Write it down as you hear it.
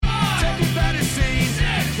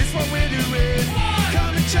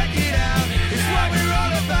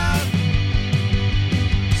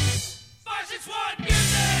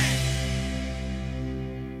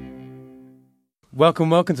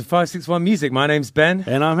Welcome to 561 Music. My name's Ben.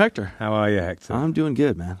 And I'm Hector. How are you, Hector? I'm doing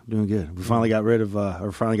good, man. I'm doing good. We finally got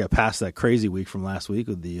got past that crazy week from last week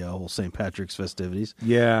with the whole St. Patrick's festivities.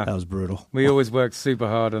 Yeah. That was brutal. We always worked super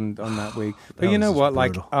hard on that week. But you know what?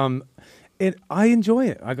 Brutal. I enjoy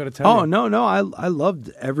it. I got to tell you. Oh, no. I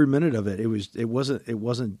loved every minute of it. It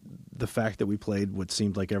wasn't the fact that we played what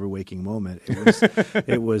seemed like every waking moment.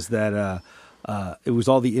 It was that it was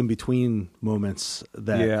all the in-between moments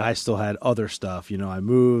that I still had other stuff. You know, I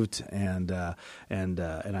moved and I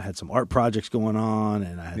had some art projects going on,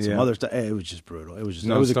 and I had some other stuff. It was just brutal.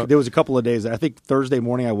 There was a couple of days. I think Thursday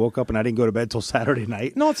morning I woke up and I didn't go to bed till Saturday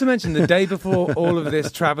night. Not to mention the day before all of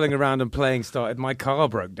this traveling around and playing started, my car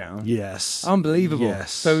broke down. Yes, unbelievable.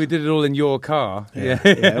 Yes, so we did it all in your car. Yeah.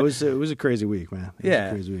 It was a crazy week, man. It was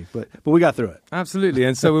a crazy week, but we got through it. Absolutely.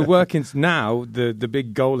 And so we're working now. The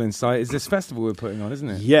big goal in sight is this festival we're putting on, isn't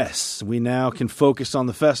it? Yes, we now can focus on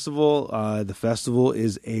the festival. The festival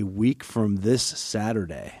is a week from this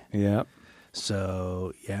Saturday. Yeah.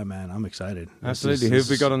 So, yeah, man, I'm excited. Absolutely. Who have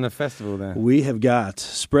we got on the festival there? We have got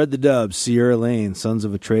Spread the Dubs, Sierra Lane, Sons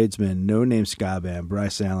of a Tradesman, No Name Ska Band,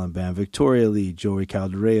 Bryce Allen Band, Victoria Lee, Joey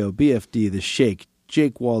Caldereo, BFD, The Shake,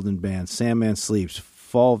 Jake Walden Band, Sandman Sleeps,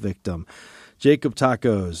 Fall Victim, Jacob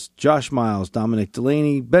Tacos, Josh Miles, Dominic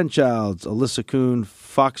Delaney, Ben Childs, Alyssa Kuhn,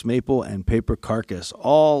 Fox Maple, and Paper Carcass.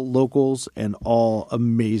 All locals and all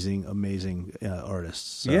amazing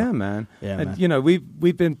artists. So, yeah, man. Yeah, and, man. You know,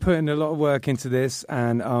 we've been putting a lot of work into this,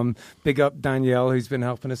 and big up Danielle, who's been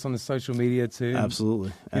helping us on the social media too.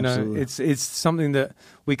 Absolutely. You know, it's something that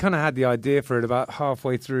we kind of had the idea for it about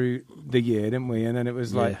halfway through the year, didn't we? And then it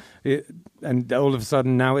was like, and all of a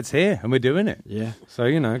sudden now it's here and we're doing it. Yeah. So,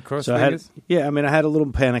 you know, cross fingers. I had a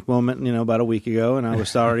little panic moment, about a week ago, and I was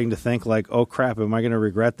starting to think like, oh crap, am I going to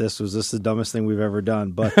regret this? Was this the dumbest thing we've ever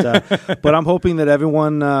done? But but I'm hoping that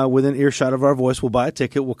everyone within earshot of our voice will buy a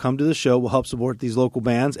ticket, will come to the show, will help support these local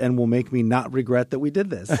bands, and will make me not regret that we did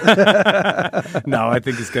this. No, I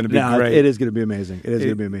think it's going to be great. It is going to be amazing. It is going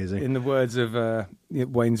to be amazing. In the words of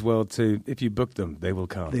Wayne's World 2, if you book them, they will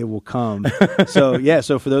come. They will come. So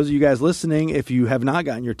for those of you guys listening, if you have not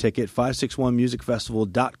gotten your ticket,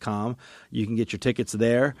 561musicfestival.com. You can get your tickets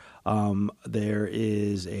there. There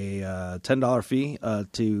is a $10 fee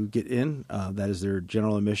to get in. That is their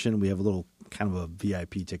general admission. We have a little kind of a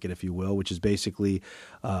VIP ticket, if you will, which is basically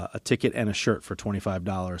a ticket and a shirt for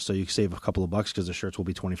 $25. So you save a couple of bucks because the shirts will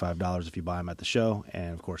be $25 if you buy them at the show,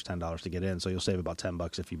 and of course $10 to get in. So you'll save about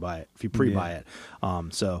 $10 if you buy it, if you pre-buy it.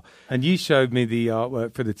 And you showed me the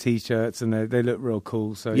artwork for the T-shirts, and they look real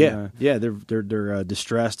cool. So they're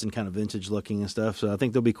distressed and kind of vintage looking and stuff. So I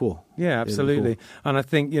think they'll be cool. Yeah, absolutely. Cool. And I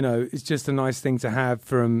think it's just a nice thing to have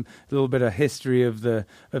from a little bit of history of the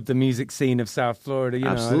music scene of South Florida.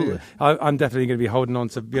 Absolutely. I'm definitely going to be holding on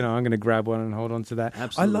to. I'm going to grab one and hold on to that.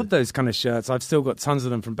 Absolutely. I love those kind of shirts. I've still got tons of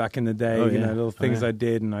them from back in the day. Little things I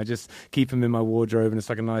did, and I just keep them in my wardrobe, and it's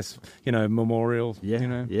like a nice, memorial.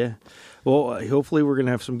 Yeah. Well, hopefully we're going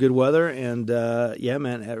to have some good weather, and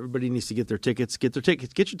man, everybody needs to get their tickets. Get your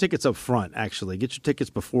tickets up front. Actually, get your tickets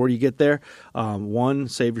before you get there. One,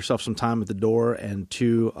 save yourself some time at the door, and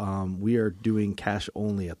two, we are doing cash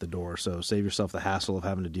only at the door, so save yourself the hassle of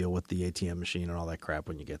having to deal with the ATM machine and all that crap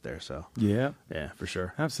when you get there. So yeah, for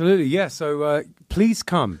sure, absolutely, yeah. So please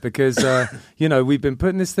come because we've been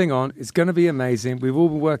putting this thing on. It's going to be amazing. We've all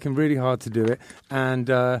been working really hard to do it,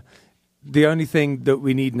 and. The only thing that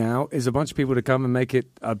we need now is a bunch of people to come and make it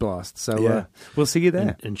a blast. So we'll see you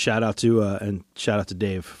there. And shout out to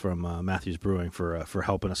Dave from Matthews Brewing for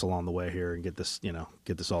helping us along the way here and get this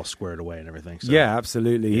all squared away and everything. So, yeah,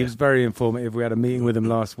 absolutely. Yeah. He was very informative. We had a meeting with him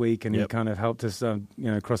last week, and he kind of helped us,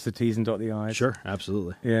 cross the T's and dot the I's. Sure,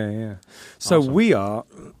 absolutely. Yeah. So awesome. We are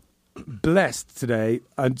blessed today.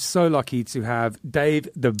 I'm so lucky to have Dave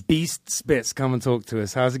the Beast Spitz come and talk to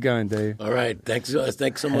us. How's it going, Dave? All right, thanks so much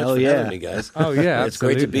for having me, guys. Oh yeah, it's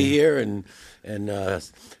great to be here and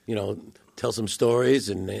tell some stories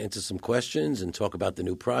and answer some questions and talk about the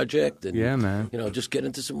new project and man, just get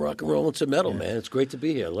into some rock and roll and some metal, man. It's great to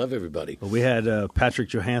be here. I love everybody. Well, we had Patrick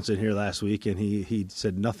Johansson here last week, and he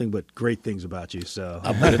said nothing but great things about you. So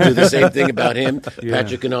I'm going to do the same thing about him.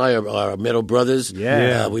 Patrick and I are metal brothers.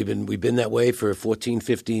 Yeah, we've been that way for 14,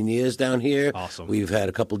 15 years down here. Awesome. We've had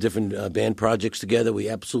a couple different band projects together. We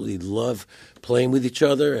absolutely love playing with each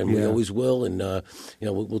other, and we always will. And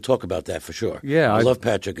we'll talk about that for sure. Yeah, I love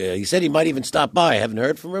Patrick. He said he might even stop by. I haven't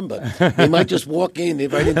heard from him, but he might just walk in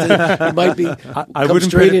right into. He might be come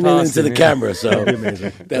straight into the camera. So that'd be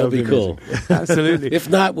amazing. That'll be cool. Absolutely. If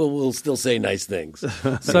not, we'll still say nice things.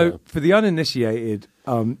 So for the uninitiated,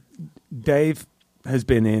 Dave has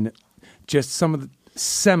been in just some of the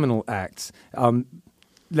seminal acts.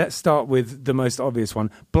 Let's start with the most obvious one,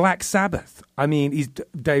 Black Sabbath. I mean,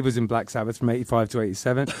 Dave was in Black Sabbath from 85 to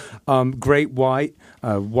 87. Great White,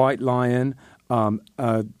 White Lion, Band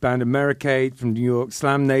of Americade from New York,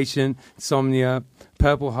 Slam Nation, Insomnia,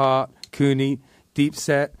 Purple Heart, Cooney, Deep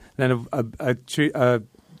Set, then a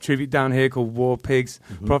tribute down here called War Pigs,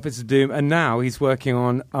 Prophets of Doom, and now he's working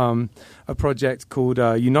on a project called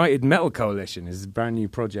United Metal Coalition. It's a brand new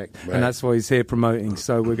project, and that's what he's here promoting.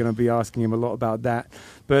 So we're going to be asking him a lot about that.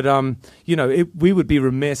 But we would be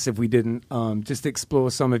remiss if we didn't just explore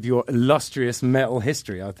some of your illustrious metal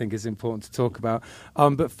history. I think is important to talk about.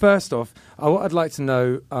 But first off, what I'd like to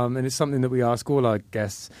know, and it's something that we ask all our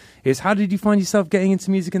guests, is how did you find yourself getting into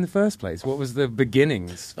music in the first place? What was the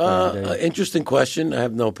beginnings? Interesting question. I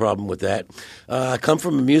have no problem with that. I come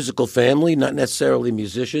from a musical family, not necessarily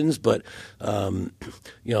musicians, but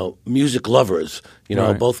music lovers.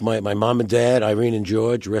 Both my mom and dad, Irene and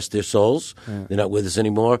George, rest their souls. Yeah. They're not with us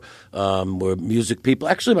anymore. Were music people.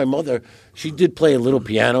 Actually, my mother, she did play a little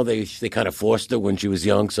piano. They kind of forced her when she was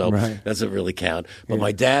young, so that doesn't really count. But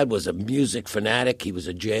my dad was a music fanatic. He was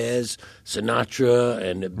a jazz, Sinatra,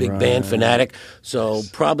 and a big band fanatic. So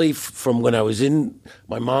probably from when I was in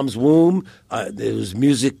my mom's womb, there was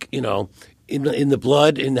music, in the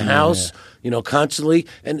blood, in the house, constantly.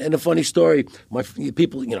 And a funny story, my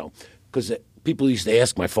people, because people used to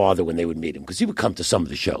ask my father when they would meet him, because he would come to some of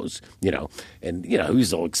the shows, and, he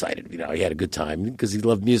was all excited. He had a good time because he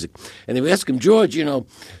loved music. And they would ask him, George,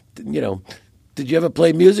 did you ever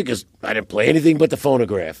play music? I didn't play anything but the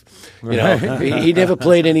phonograph. He never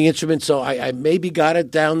played any instrument, so I maybe got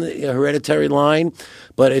it down the hereditary line,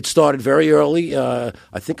 but it started very early. I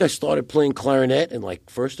think I started playing clarinet in like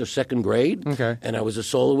first or second grade, and I was a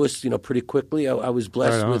soloist, pretty quickly. I was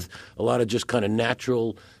blessed with a lot of just kind of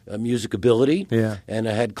natural music ability, and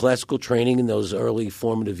I had classical training in those early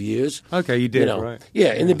formative years. Okay, you did, right?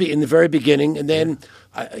 Yeah, in the very beginning, and then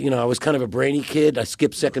I was kind of a brainy kid. I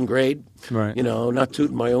skipped second grade, right? Not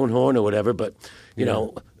tooting my own horn or whatever, but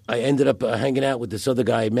I ended up hanging out with this other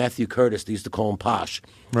guy, Matthew Curtis. They used to call him Posh,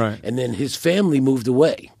 right? And then his family moved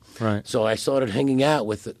away, right? So I started hanging out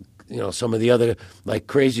with some of the other like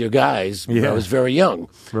crazier guys when I was very young.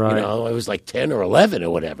 Right. I was like 10 or 11 or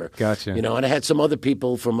whatever. Gotcha. And I had some other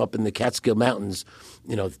people from up in the Catskill Mountains,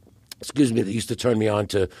 that used to turn me on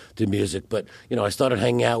to music. But, I started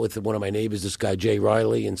hanging out with one of my neighbors, this guy Jay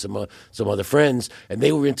Riley, and some other friends, and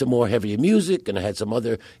they were into more heavier music, and I had some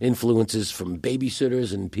other influences from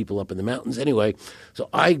babysitters and people up in the mountains. Anyway, so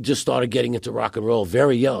I just started getting into rock and roll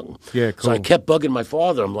very young. Yeah, cool. So I kept bugging my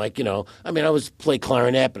father. I'm like, I was play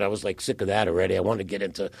clarinet, but I was like sick of that already. I wanted to get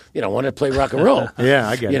into, I wanted to play rock and roll. Yeah,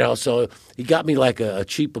 I get it. So he got me like a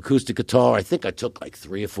cheap acoustic guitar. I think I took like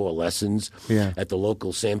 3 or 4 lessons at the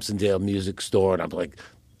local Samsondale music store, and I'm like,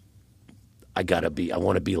 I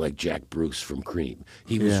want to be like Jack Bruce from Cream.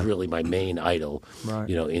 He was really my main idol, right.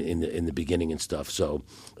 In the beginning and stuff. So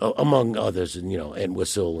among others, and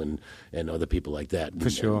Whistle and other people like that. For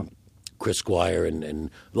sure. And Chris Squire and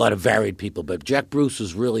a lot of varied people, but Jack Bruce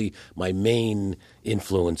was really my main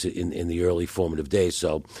influence in the early formative days.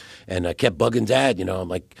 So, and I kept bugging Dad, I'm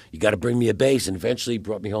like, you got to bring me a bass, and eventually he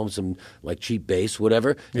brought me home some like cheap bass,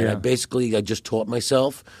 whatever. And I just taught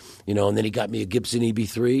myself, and then he got me a Gibson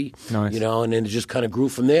EB3, nice. And then it just kind of grew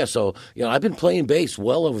from there. So, I've been playing bass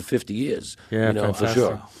well over 50 years, for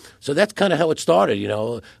sure. So that's kind of how it started,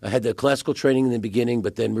 I had the classical training in the beginning,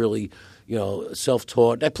 but then really,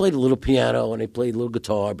 self-taught. I played a little piano and I played a little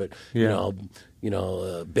guitar, but,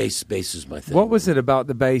 bass is my thing. What was it about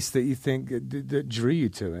the bass that you think that drew you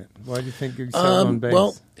to it? Why do you think you settled on bass?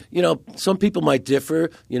 Well, some people might differ,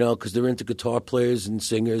 because they're into guitar players and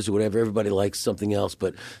singers or whatever. Everybody likes something else.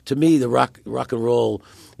 But to me, the rock and roll,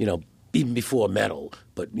 even before metal,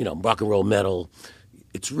 but, rock and roll metal,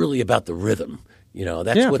 it's really about the rhythm.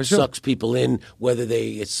 That's what sucks people in, whether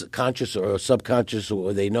it's conscious or subconscious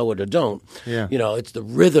or they know it or don't. Yeah. It's the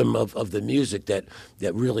rhythm of the music that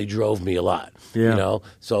really drove me a lot. Yeah.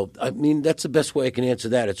 So, I mean, that's the best way I can answer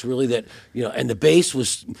that. It's really that, and the bass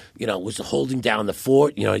was holding down the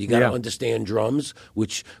fort. You got to understand drums,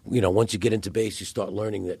 which, once you get into bass, you start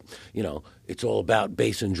learning that, it's all about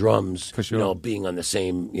bass and drums, for sure. Being on the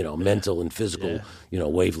same, mental and physical,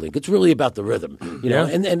 wavelength. It's really about the rhythm,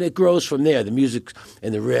 and it grows from there. The music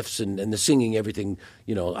and the riffs and the singing, everything,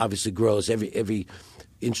 obviously grows. Every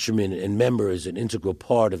instrument and member is an integral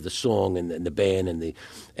part of the song and the band and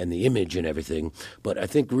the image and everything. But I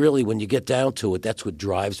think really when you get down to it, that's what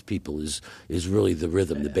drives people is really the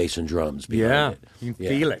rhythm, the bass and drums behind it. You can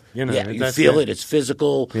feel it. You feel it. It's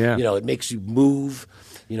physical. Yeah. It makes you move.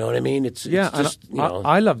 You know what I mean? It's just, and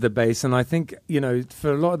I love the bass, and I think,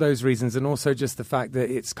 for a lot of those reasons, and also just the fact that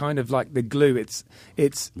it's kind of like the glue.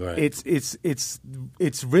 It's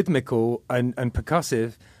rhythmical and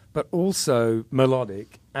percussive, but also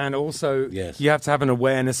melodic, and also you have to have an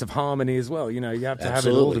awareness of harmony as well. You have to have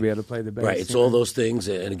it all to be able to play the bass. Right, it's all those things,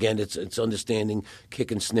 and again, it's understanding kick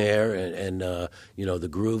and snare, and the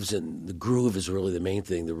grooves, and the groove is really the main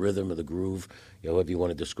thing, the rhythm of the groove, however you want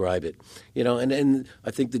to describe it. And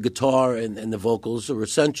I think the guitar and the vocals are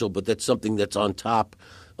essential, but that's something that's on top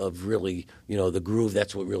of really, the groove.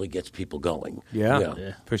 That's what really gets people going.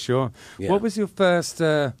 Yeah. For sure. Yeah. What was your first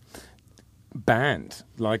band,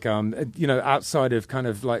 like outside of kind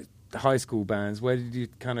of like high school bands? Where did you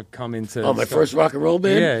kind of come into? My first rock and roll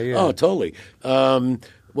band. Yeah. Oh, totally.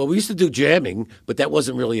 Well, we used to do jamming, but that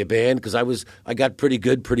wasn't really a band because I got pretty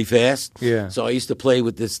good pretty fast. Yeah. So I used to play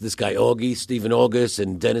with this guy Augie, Stephen August,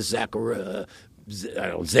 and Dennis Zagarisi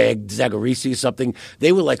or something.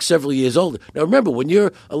 They were like several years older. Now remember, when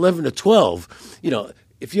you're 11 or 12,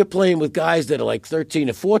 if you're playing with guys that are like 13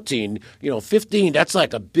 or 14, 15, that's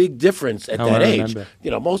like a big difference at that age.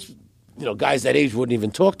 Most guys that age wouldn't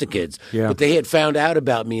even talk to kids. Yeah. But they had found out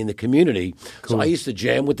about me in the community. Cool. So I used to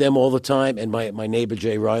jam with them all the time, and my neighbor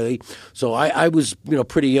Jay Riley. So I was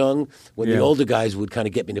pretty young when the older guys would kind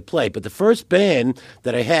of get me to play. But the first band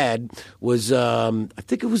that I had was I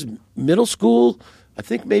think it was middle school. I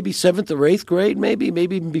think maybe 7th or 8th grade, maybe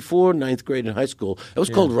even before 9th grade in high school. It was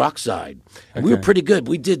called Rockside. And we were pretty good.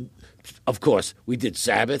 We did, of course, we did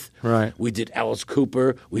Sabbath. Right. We did Alice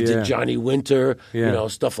Cooper. We did Johnny Winter,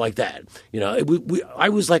 stuff like that. I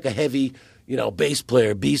was like a heavy, bass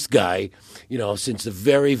player, beast guy, since the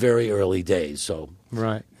very, very early days. So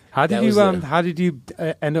right. How did you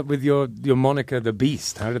end up with your moniker, The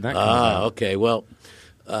Beast? How did that come about? Okay. Well,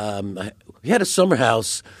 we had a summer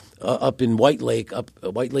house up in White Lake,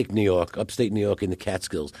 New York, upstate New York in the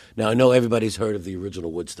Catskills. Now, I know everybody's heard of the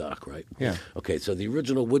original Woodstock, right? Yeah. Okay, so the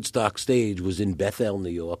original Woodstock stage was in Bethel,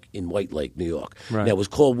 New York, in White Lake, New York. Right. Now, it was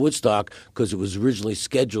called Woodstock because it was originally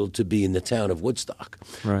scheduled to be in the town of Woodstock.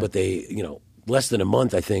 Right. But they, less than a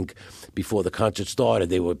month, I think, before the concert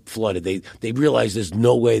started, they were flooded. They realized there's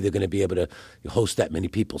no way they're going to be able to host that many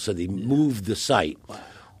people, so they moved the site. Wow.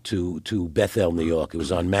 To Bethel, New York. It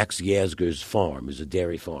was on Max Yasgur's farm. It was a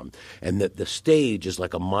dairy farm. And the stage is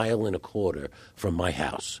like 1.25 miles from my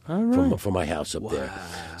house, from my house up there.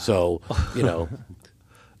 So,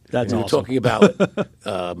 That's awesome. Talking about...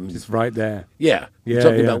 just right there. Yeah. Yeah,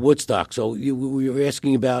 talking about Woodstock. So we were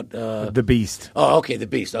asking about... The Beast. Oh, okay, the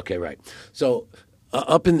Beast. Okay, right. So...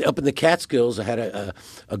 Up in the Catskills, I had a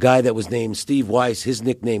guy that was named Steve Weiss. His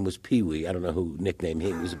nickname was Pee Wee. I don't know who nicknamed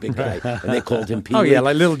him. He was a big guy, and they called him Pee Wee. Oh yeah,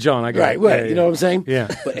 like Little John. I guess. Right. You know what I'm saying? Yeah.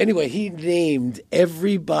 But anyway, he named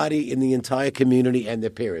everybody in the entire community and their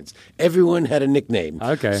parents. Everyone had a nickname.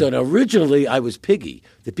 Okay. So now, originally, I was Piggy.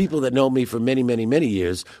 The people that know me for many, many, many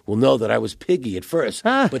years will know that I was Piggy at first.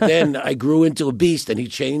 But then I grew into a Beast, and he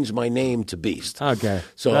changed my name to Beast. Okay.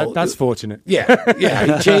 So that's fortunate. Yeah.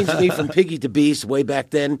 He changed me from Piggy to Beast way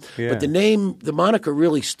back then. Yeah. But the moniker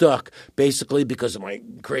really stuck basically because of my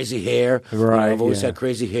crazy hair. Right. I've always had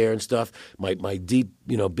crazy hair and stuff. My deep,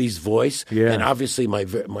 Beast voice. Yeah. And obviously my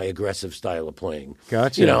aggressive style of playing.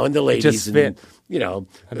 Gotcha. And the ladies. Just fit. The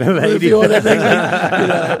lady. all that thing,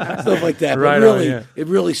 stuff like that. Right but really, on, it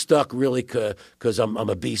really stuck really because I'm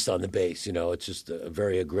a beast on the bass. It's just a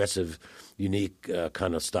very aggressive, unique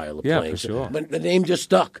kind of style of playing. For sure. But the name just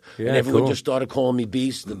stuck. Yeah, and everyone cool. just started calling me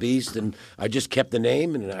Beast, the Beast, and I just kept the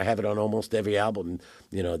name, and I have it on almost every album,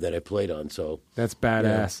 that I played on. So that's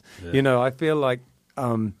badass. Yeah. I feel like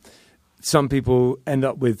some people end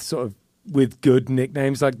up with with good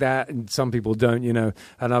nicknames like that, and some people don't. And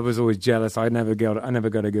I was always jealous. I never got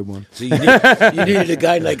a good one. So you needed a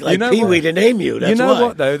guy like Pee Wee to name you. That's why.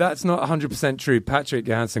 What though? That's not 100% true. Patrick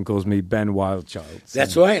Johansson calls me Ben Wildchild. So.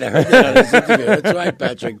 That's right. I heard that on his interview. That's right,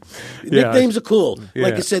 Patrick. Nicknames are cool.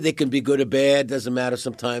 Like I said, they can be good or bad. Doesn't matter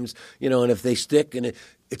sometimes. And if they stick, and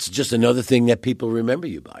it's just another thing that people remember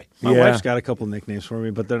you by. My wife's got a couple nicknames for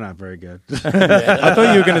me, but they're not very good. I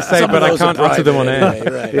thought you were going to say, but I can't utter them on air.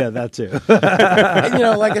 Right. Yeah, that too.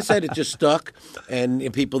 And, like I said, it just stuck.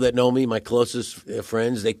 And people that know me, my closest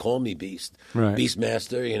friends, they call me Beast. Right.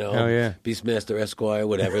 Beastmaster, Oh, yeah. Beastmaster Esquire,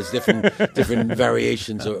 whatever. It's different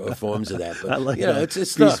variations or forms of that. But, I like that.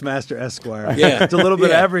 It's stuck. Beastmaster Esquire. Yeah. It's a little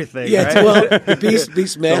bit of everything, Yeah, right? well,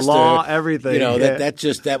 Beastmaster. The law, everything.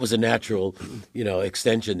 That was a natural,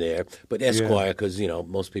 extension mention there, but Esquire, because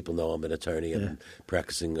most people know I'm an attorney. I've been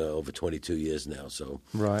practicing over 22 years now. So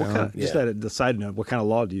right. Just the side note, what kind of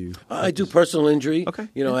law do you? I do personal injury, Okay.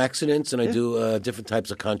 Accidents, and I do different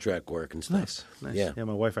types of contract work and stuff. Nice. Yeah.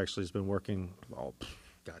 My wife actually has been working.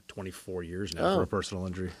 24 years now for a personal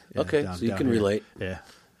injury. Yeah, okay, so you can relate.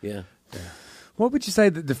 Yeah. What would you say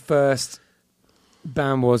that the first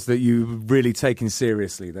band was that you really taken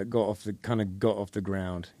seriously, that got off the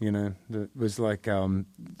ground? That was like a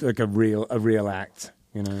real act.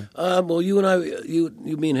 Well, you and I, you,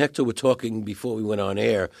 me and Hector were talking before we went on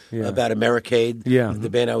air about Americade, the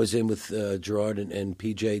band I was in with Gerard and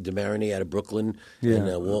PJ DeMarini out of Brooklyn, and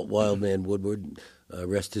Walt Wildman Woodward,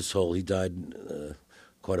 rest his soul. He died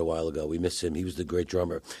quite a while ago. We miss him. He was the great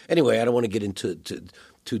drummer. Anyway, I don't want to get into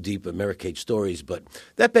too deep Americade stories, but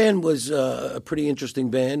that band was a pretty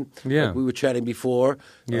interesting band. Yeah. Like we were chatting before.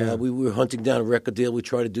 Yeah. We were hunting down a record deal. We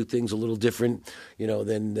tried to do things a little different,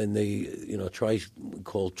 than the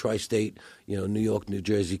tri-state, New York, New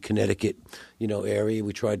Jersey, Connecticut, area.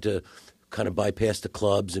 We tried to kind of bypass the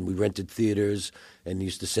clubs, and we rented theaters and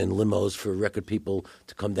used to send limos for record people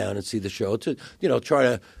to come down and see the show to, try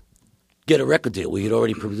to get a record deal. We had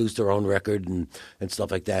already produced our own record and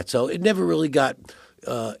stuff like that. So it never really got,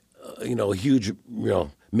 a huge,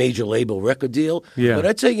 major label record deal. Yeah. But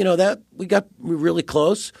I'd say, that we're really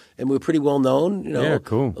close and we're pretty well known. Yeah,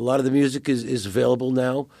 cool. A lot of the music is available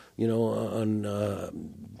now, on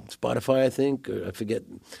Spotify, I think. Or I forget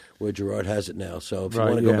where Gerard has it now. So if you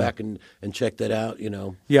want to go back and check that out,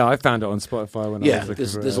 Yeah, I found it on Spotify when I was looking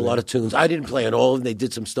for it. There's a lot of tunes. I didn't play on all of them. They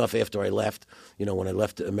did some stuff after I left. When I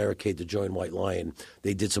left Americade to join White Lion,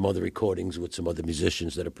 they did some other recordings with some other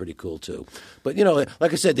musicians that are pretty cool too. But,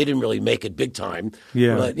 like I said, they didn't really make it big time.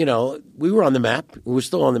 Yeah. But, we were on the map. We were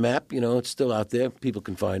still on the map. It's still out there. People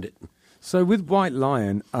can find it. So with White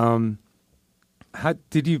Lion, how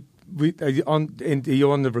did you... Are you on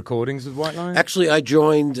the recordings with White Lion? Actually, I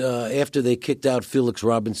joined after they kicked out Felix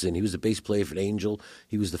Robinson. He was the bass player for Angel.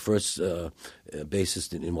 He was the first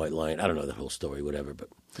bassist in White Lion. I don't know the whole story, whatever. But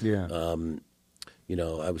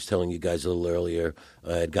I was telling you guys a little earlier.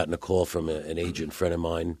 I had gotten a call from an agent friend of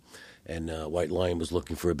mine, and White Lion was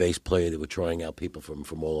looking for a bass player. They were trying out people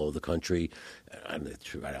from all over the country. They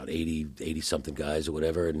tried out 80-something guys or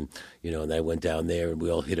whatever. And, and I went down there, and we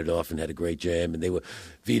all hit it off and had a great jam. And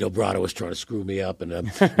Vito Bratta was trying to screw me up. And,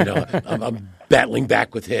 I'm battling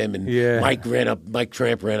back with him. And Mike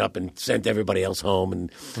Tramp ran up and sent everybody else home. And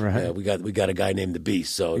we got a guy named The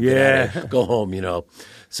Beast. So go home,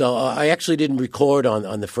 So I actually didn't record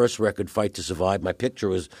on the first record, Fight to Survive. My picture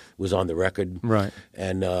was on the record. Right.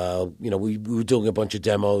 And, we were doing a bunch of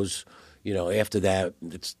demos. After that,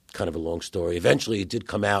 it's kind of a long story. Eventually, it did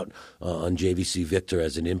come out on JVC Victor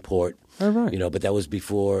as an import. Oh, right. But that was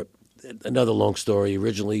before. Another long story.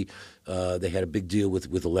 Originally, they had a big deal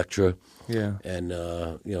with Elektra. Yeah. And,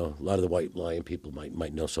 a lot of the White Lion people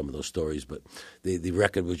might know some of those stories, but the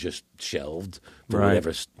record was just shelved for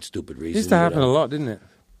whatever stupid reason. It used to happen a lot, didn't it?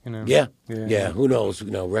 Yeah. Who knows?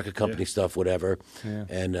 Record company stuff, whatever. Yeah.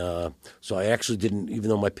 And so I actually didn't, even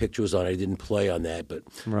though my picture was on, I didn't play on that. But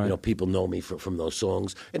people know me from those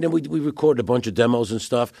songs. And then we recorded a bunch of demos and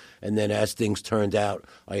stuff. And then as things turned out,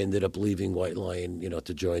 I ended up leaving White Lion,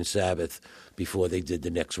 to join Sabbath before they did the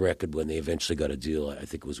next record when they eventually got a deal. I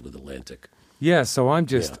think it was with Atlantic. Yeah, so I'm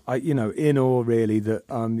just, in awe really that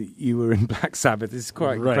you were in Black Sabbath. It's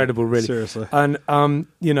quite incredible, really. Seriously. And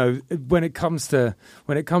when it comes to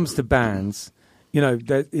bands,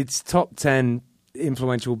 it's top 10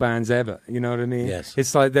 influential bands ever. You know what I mean? Yes.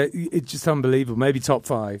 It's like that. It's just unbelievable. Maybe top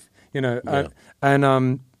 5.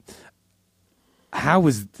 How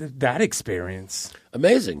was that experience?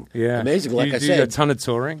 Amazing. Yeah, amazing. Like you I said, a ton of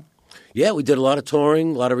touring. Yeah, we did a lot of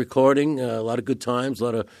touring, a lot of recording, a lot of good times, a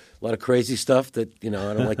lot of crazy stuff that, I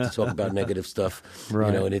don't like to talk about negative stuff,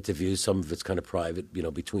 in interviews. Some of it's kind of private,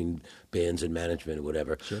 between bands and management or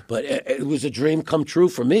whatever. Sure. But it was a dream come true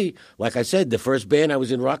for me. Like I said, the first band I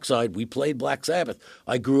was in, Rockside, we played Black Sabbath.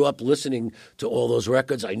 I grew up listening to all those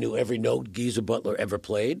records. I knew every note Geezer Butler ever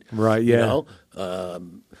played. Right, yeah.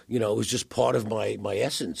 It was just part of my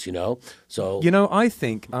essence, So I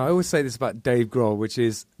think I always say this about Dave Grohl, which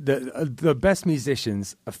is the best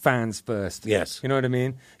musicians are fans first. Yes, you know what I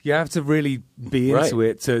mean. You have to really be into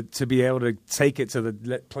it to be able to take it to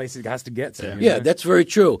the place it has to get to. Yeah, that's very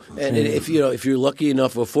true. And if you're lucky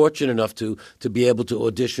enough or fortunate enough to be able to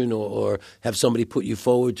audition or have somebody put you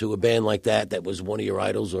forward to a band like that was one of your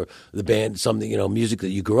idols or the band, something music that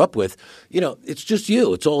you grew up with, it's just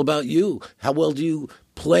you. It's all about you. How well do you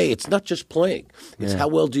play? It's not just playing. It's Yeah. how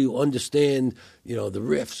well do you understand, the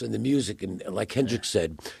riffs and the music. And like Hendrix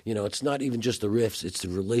said, it's not even just the riffs. It's the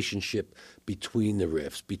relationship between the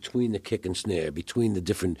riffs, between the kick and snare, between the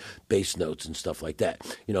different bass notes and stuff like that.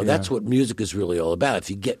 That's what music is really all about. If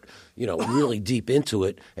you get, really deep into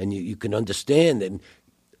it and you can understand and,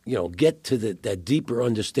 get to that deeper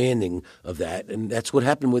understanding of that. And that's what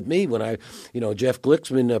happened with me when Jeff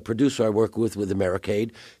Glicksman, a producer I work with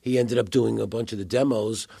Americade, he ended up doing a bunch of the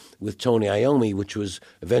demos with Tony Iommi, which was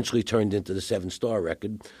eventually turned into the 7 Star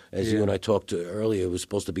record. As you and I talked to earlier, it was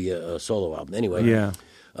supposed to be a solo album. Anyway,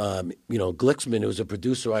 Glicksman was a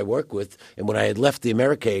producer I work with, and when I had left the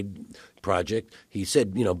Americade project, he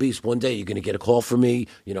said, Beast, one day you're going to get a call from me.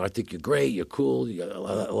 I think you're great, you're cool,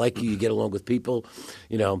 I like you get along with people,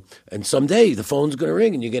 and someday the phone's going to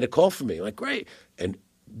ring and you get a call from me. I'm like, great. And,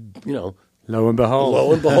 lo and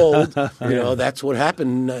behold, that's what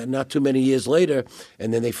happened not too many years later.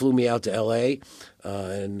 And then they flew me out to L.A.,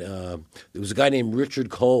 and there was a guy named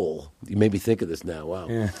Richard Cole. You made me think of this now. Wow.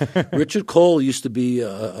 Yeah. Richard Cole used to be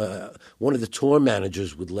one of the tour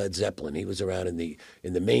managers with Led Zeppelin. He was around in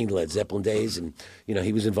the main Led Zeppelin days, and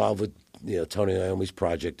he was involved with Tony Iommi's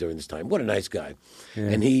project during this time. What a nice guy. Yeah.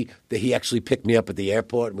 And he actually picked me up at the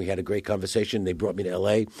airport, and we had a great conversation. They brought me to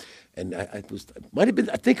L.A., and I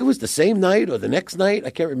think it was the same night or the next night.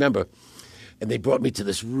 I can't remember. And they brought me to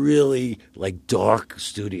this really dark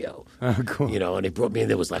studio. Oh, cool. And they brought me in.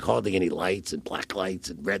 There was hardly any lights and black lights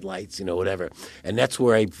and red lights, whatever. And that's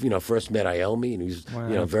where I, first met Iommi. And he was,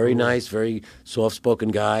 very nice, very soft-spoken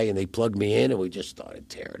guy. And they plugged me in, and we just started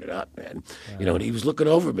tearing it up, man. Wow. And he was looking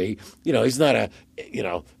over me. He's not a,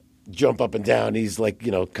 jump up and down. He's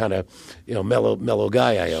kind of, mellow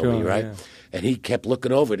guy, Iommi, right? Yeah. And he kept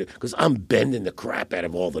looking over it because I'm bending the crap out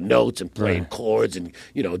of all the notes and playing chords and,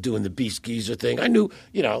 doing the Beast Geezer thing. I knew,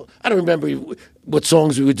 I don't remember what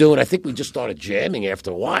songs we were doing. I think we just started jamming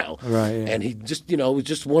after a while. Right. Yeah. And he just, it was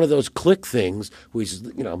just one of those click things where he's,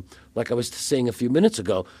 like I was saying a few minutes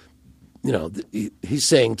ago, he's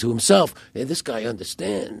saying to himself, hey, this guy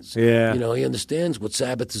understands. Yeah. He understands what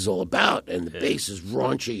Sabbath is all about. And the bass is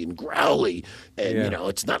raunchy and growly. And,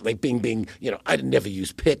 it's not like being, I never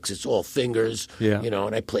use picks. It's all fingers. Yeah.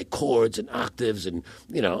 And I play chords and octaves. And,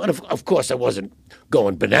 and of course I wasn't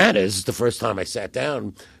going bananas the first time I sat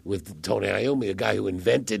down with Tony Iommi, a guy who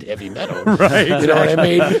invented heavy metal. Right. You know what I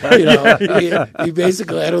mean? He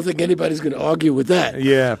basically, I don't think anybody's going to argue with that.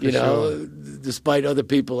 Yeah, for sure. Despite other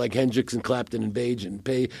people like Hendrix and Clapton and Page and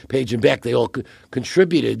Beck, they all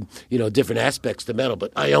contributed, different aspects to metal.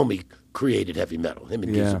 But Iommi created heavy metal, him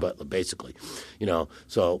and Geezer Butler, basically.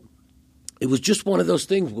 So it was just one of those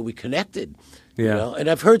things where we connected. Yeah. And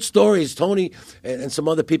I've heard stories, Tony and some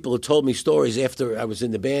other people have told me stories after I was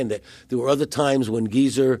in the band that there were other times when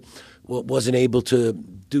Geezer wasn't able to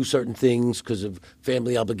do certain things because of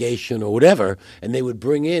family obligation or whatever, and they would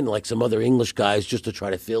bring in some other English guys just to try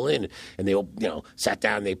to fill in, and they all, sat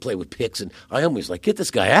down and they played with picks, and I always get this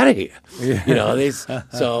guy out of here. Yeah.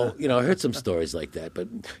 So I heard some stories like that, but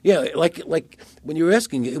like when you were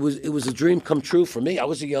asking, it was a dream come true for me. I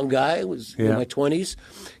was a young guy, I was in my 20s,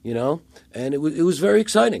 and it was very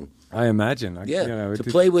exciting. I imagine. To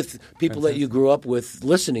play with people that you grew up with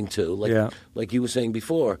listening to, like you were saying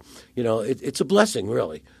before, it's a blessing,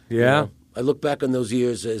 really. Yeah. I look back on those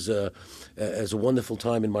years as a wonderful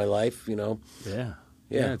time in my life, Yeah. Totally.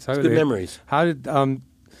 It's good memories. How did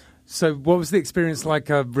so what was the experience like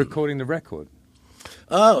recording the record?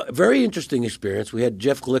 Oh, very interesting experience. We had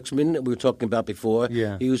Jeff Glicksman, we were talking about before.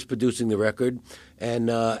 Yeah. He was producing the record. And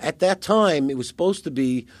at that time, it was supposed to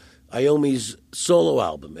be Iommi's solo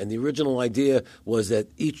album, and the original idea was that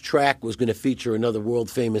each track was going to feature another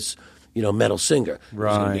world-famous, metal singer. Right.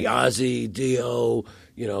 It was going to be Ozzy, Dio,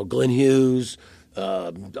 Glenn Hughes,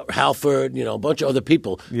 Halford, a bunch of other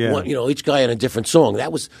people. Yeah. Each guy on a different song.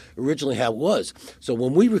 That was originally how it was. So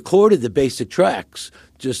when we recorded the basic tracks,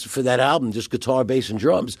 just for that album, just guitar, bass, and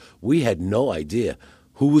drums, we had no idea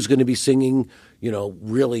who was going to be singing,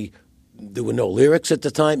 really. There were no lyrics at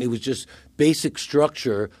the time. It was just basic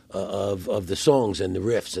structure of the songs and the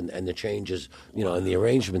riffs and the changes, and the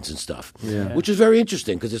arrangements and stuff, which is very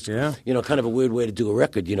interesting because it's, kind of a weird way to do a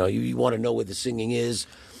record. You want to know where the singing is.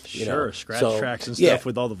 Sure, scratch tracks and stuff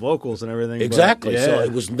with all the vocals and everything. Exactly. So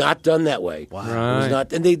it was not done that way. Wow. Right. It was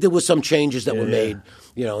not, and there were some changes that were made,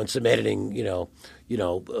 and some editing,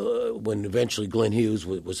 when eventually Glenn Hughes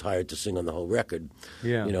was hired to sing on the whole record,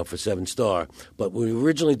 for 7 Star. But when we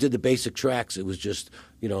originally did the basic tracks, it was just,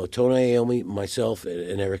 Tony Iommi, myself,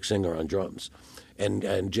 and Eric Singer on drums.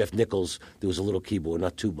 And Jeff Nichols, there was a little keyboard,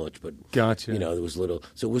 not too much, but Gotcha. There was a little.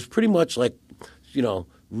 So it was pretty much like,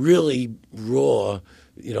 really raw,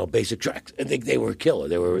 basic tracks. I think they were a killer.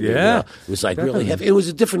 They were, Yeah, it was like definitely. really heavy. It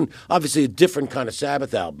was obviously a different kind of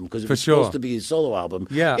Sabbath album because it was sure. supposed to be a solo album.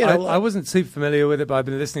 Yeah, You know, I wasn't super familiar with it, but I've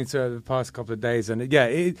been listening to it over the past couple of days, and it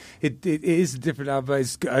is a different album.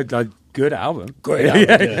 It's a good album. Great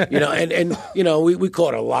album. And we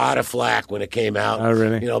caught a lot of flack when it came out. Oh,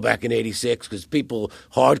 really? Back in '86 because people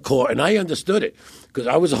hardcore, and I understood it because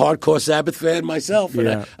I was a hardcore Sabbath fan myself, and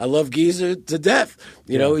Yeah. I love Geezer to death.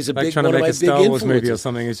 He's a like big trying one to of make my a Star big Wars movie or influences.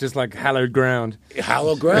 something. It's just like hallowed ground.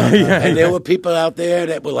 Hollow ground. And there were people out there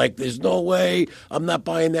that were like, "There's no way I'm not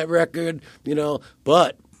buying that record,"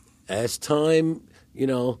 But as time,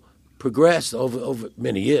 progressed over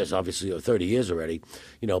many years, obviously, or 30 years already,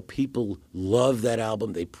 people love that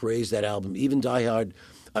album. They praise that album. Even Die Hard.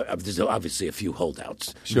 There's obviously a few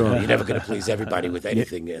holdouts. Sure. You're never going to please everybody with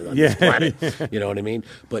anything on this planet. You know what I mean?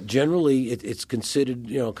 But generally, it's considered,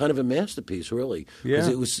 kind of a masterpiece, really. Yeah.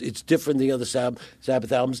 Because it's different than the other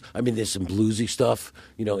Sabbath albums. I mean, there's some bluesy stuff,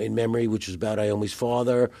 In Memory, which is about Iommi's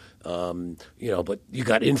father. But you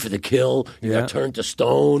got In for the Kill, you got Turned to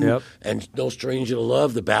Stone, Yep. and No Stranger to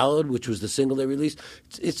Love, the ballad, which was the single they released.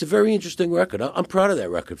 It's a very interesting record. I'm proud of that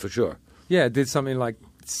record for sure. Yeah, it did something like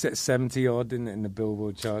 70 odd, didn't it, in the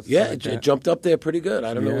Billboard charts? Yeah, like it jumped up there pretty good.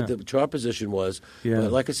 I don't know Yeah. what the chart position was, Yeah.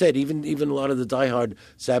 but like I said, even a lot of the diehard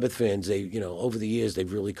Sabbath fans, they over the years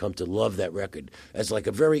they've really come to love that record as like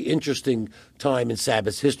a very interesting time in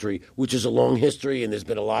Sabbath's history, which is a long history, and there's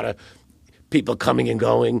been a lot of people coming and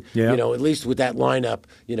going. Yeah. At least with that lineup,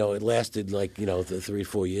 it lasted like the 3 or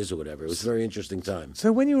 4 years or whatever. It was a very interesting time.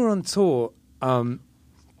 So when you were on tour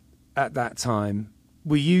at that time,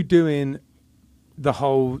 were you doing the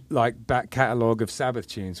whole like back catalogue of Sabbath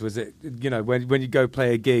tunes? Was it when you go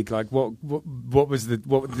play a gig, like what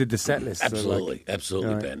did the set list look like?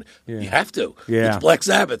 Absolutely, Right. Ben. Yeah. You have to. Yeah. It's Black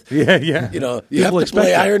Sabbath. Yeah. You have People to expect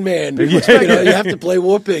play it. Iron Man. People You expect it. have to play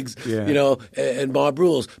War Pigs. Yeah. And Bob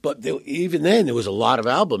Rules. But even then, there was a lot of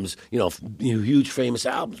albums. Huge famous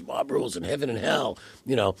albums. Bob Rules and Heaven and Hell.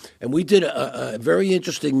 And we did a very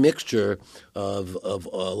interesting mixture of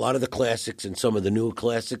a lot of the classics and some of the newer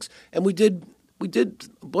classics. And we did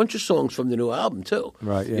a bunch of songs from the new album too.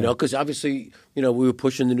 Right, yeah. Because obviously, we were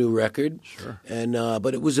pushing the new record. Sure. And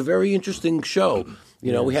but it was a very interesting show.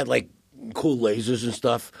 We had like cool lasers and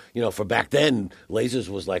stuff. For back then, lasers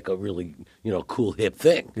was like a really cool hip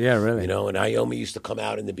thing. Yeah, really. And Iommi used to come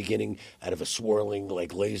out in the beginning out of a swirling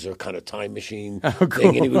like laser kind of time machine cool.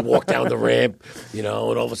 thing, and he would walk down the ramp, and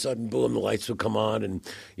all of a sudden, boom, the lights would come on, and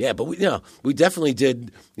but we definitely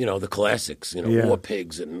did the classics, Yeah. War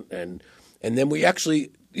Pigs and then we actually,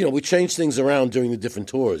 we changed things around during the different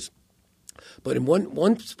tours. But in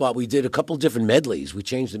one spot, we did a couple different medleys. We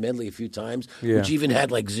changed the medley a few times, Yeah. which even had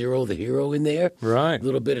like Zero the Hero in there. Right. A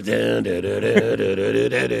little bit of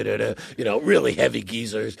really heavy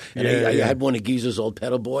Geezers. And I had one of Geezer's old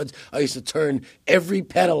pedal boards. I used to turn every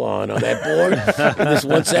pedal on that board in this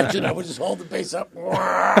one section. I would just hold the bass up.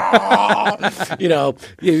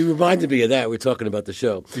 You reminded me of that. We were talking about the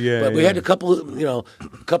show. Yeah, But we yeah. had a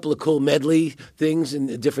couple of cool medley things in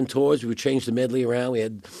different tours. We would change the medley around. We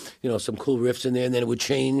had, some cool riffs in there, and then it would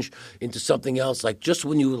change into something else. Like just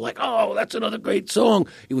when you were like, oh, that's another great song,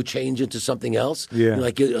 it would change into something else. Yeah.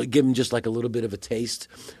 Like give them just like a little bit of a taste,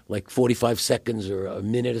 like 45 seconds or a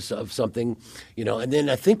minute of something, And then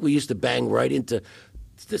I think we used to bang right into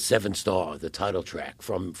the 7 Star, the title track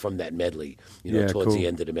from that medley, Yeah, towards cool. the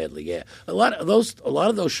end of the medley. Yeah, a lot of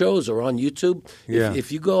those shows are on YouTube. Yeah.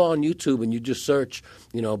 If you go on YouTube and you just search,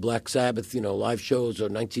 Black Sabbath, live shows or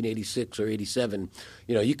 1986 or 87,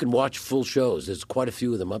 you can watch full shows. There's quite a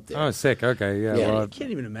few of them up there. Oh, sick. Okay, yeah. Yeah. Well, I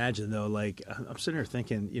can't even imagine though. Like I'm sitting here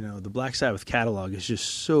thinking, the Black Sabbath catalog is just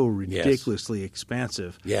so ridiculously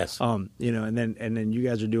expansive. Yes. And then you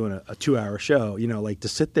guys are doing a 2-hour show. Like to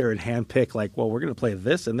sit there and handpick, like, well, we're going to play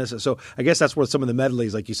this and this. So I guess that's where some of the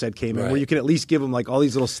medleys, like you said, came in, Right. where you can at least give them like all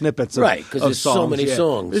these little snippets. Of, Right, 'cause of there's so songs. many Yeah.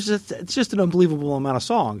 songs. It's just an unbelievable amount of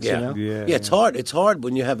songs. Yeah. Yeah, It's hard. It's hard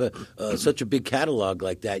when you have such a big catalog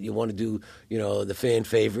like that. You want to do, the fan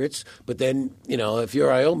favorites, but then, if you're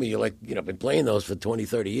Iommi, you're like, been playing those for 20,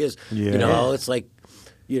 30 years. Yeah. It's like,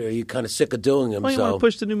 you're kind of sick of doing them. Well, you so want to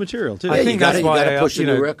push the new material too. Yeah, I you think gotta- that's you why gotta I, push the you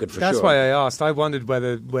new know, record for That's sure. why I asked. I wondered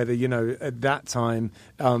whether at that time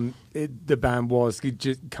the band was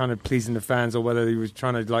just kind of pleasing the fans, or whether he was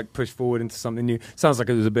trying to like push forward into something new. Sounds like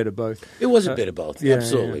it was a bit of both. It was a bit of both, yeah,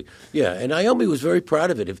 absolutely. Yeah, and Iommi was very proud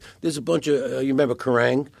of it. If there's a bunch of, you remember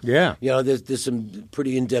Kerrang? Yeah. There's some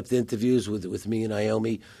pretty in-depth interviews with me and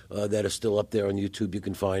Iommi that are still up there on YouTube. You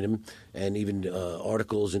can find them, and even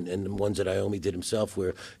articles and ones that Iommi did himself,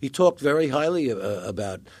 where he talked very highly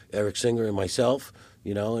about Eric Singer and myself.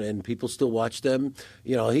 you know, and people still watch them.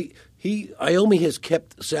 You know, Iommi has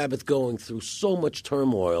kept Sabbath going through so much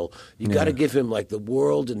turmoil. You got to give him like the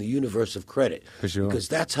world and the universe of credit. For sure. Because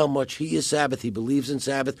that's how much he is Sabbath. He believes in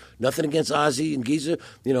Sabbath. Nothing against Ozzy and Geezer.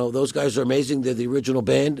 You know, those guys are amazing. They're the original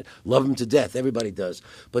band. Love them to death. Everybody does.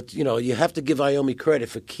 But, you know, you have to give Iommi credit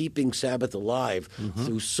for keeping Sabbath alive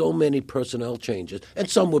through so many personnel changes. And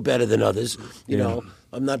some were better than others. You know,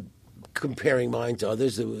 I'm not comparing mine to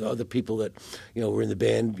others. There were other people that, you know, were in the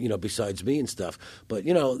band, you know, besides me and stuff. But,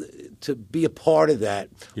 you know, to be a part of that,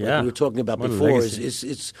 like we were talking about What a before, legacy.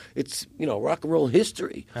 it's you know, rock and roll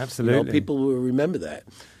history. Absolutely. You know, people will remember that,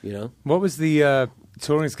 you know. What was the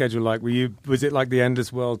touring schedule like? Was it like the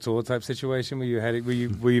Endless World Tour type situation? Were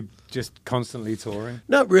you just constantly touring?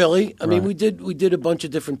 Not really. I mean, Right. we did a bunch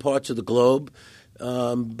of different parts of the globe,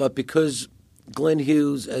 but because Glenn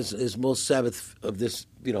Hughes, as most Sabbath of this,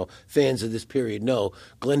 you know, fans of this period know,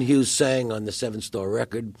 Glenn Hughes sang on the Seven Star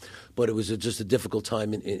record, but it was just a difficult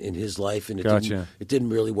time in his life, and it didn't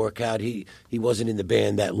really work out. He wasn't in the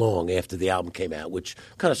band that long after the album came out, which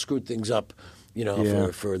kind of screwed things up. You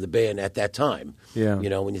know, for the band at that time. Yeah. You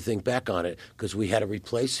know, when you think back on it, because we had to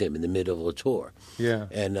replace him in the middle of a tour. Yeah.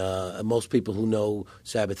 And most people who know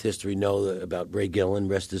Sabbath history know about Ray Gillen,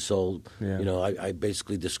 rest his soul. Yeah. You know, I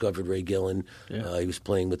basically discovered Ray Gillen. Yeah. He was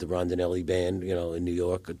playing with the Rondinelli band, you know, in New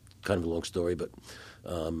York. Kind of a long story, but,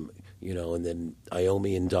 you know, and then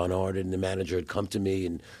Iommi and Don Arden, the manager, had come to me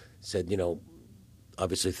and said, you know,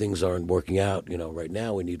 obviously things aren't working out, you know, right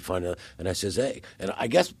now. We need to find and I says, hey. And I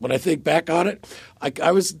guess when I think back on it,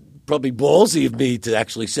 I was probably ballsy of me to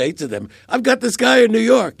actually say to them, I've got this guy in New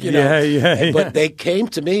York, you know. But they came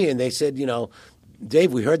to me and they said, you know,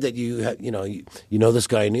 Dave, we heard that you know this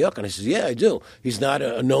guy in New York. And I said, yeah, I do. He's not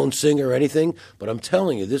a known singer or anything, but I'm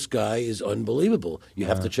telling you, this guy is unbelievable. You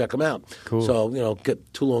have to check him out. Cool. So, you know,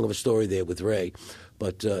 get too long of a story there with Ray.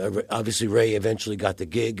 But obviously, Ray eventually got the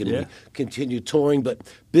gig and we continued touring. But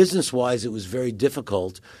business-wise, it was very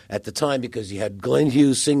difficult at the time because you had Glenn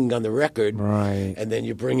Hughes singing on the record. Right. And then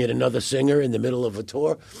you bring in another singer in the middle of a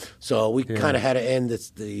tour. So we kind of had to end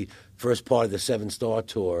the first part of the Seven Star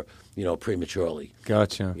tour, you know, prematurely.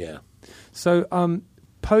 Gotcha. Yeah. So,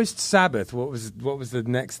 post Sabbath, what was the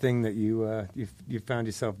next thing that you found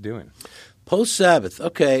yourself doing? Post Sabbath,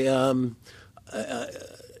 okay.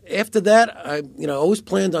 After that, I always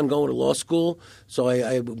planned on going to law school, so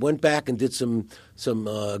I went back and did some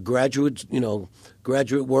graduate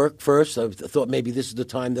work first. I thought maybe this is the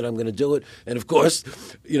time that I'm going to do it, and of course,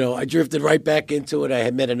 you know, I drifted right back into it. I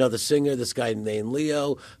had met another singer, this guy named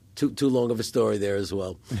Leo. Too long of a story there as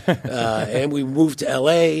well. And we moved to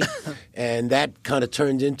L.A., and that kind of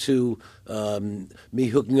turned into me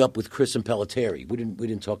hooking up with Chris and Pelletieri. We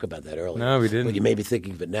didn't talk about that earlier. No, we didn't. But you may be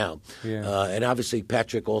thinking of it now. Yeah. And obviously,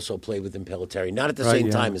 Patrick also played with Pelletieri, not at the same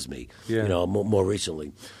time as me. Yeah. You know, more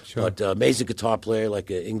recently. Sure. But amazing guitar player, like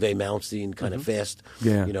Yngwie Malmsteen, kind of fast.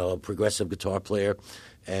 Yeah. You know, a progressive guitar player,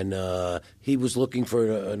 and he was looking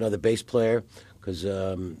for another bass player because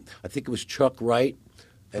I think it was Chuck Wright.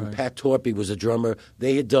 And Pat Torpey was a drummer.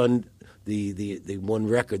 They had done the one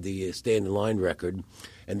record, the Stand in Line record,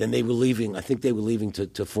 and then they were leaving. I think they were leaving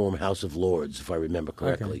to form House of Lords, if I remember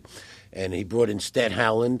correctly. Okay. And he brought in Stet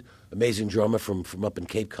Howland, amazing drummer from up in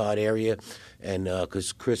Cape Cod area, and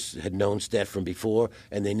because Chris had known Stet from before,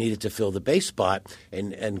 and they needed to fill the bass spot,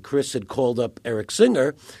 and Chris had called up Eric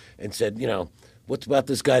Singer and said, you know, what's about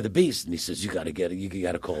this guy, the Beast? And he says, you got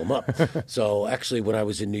to call him up. So actually, when I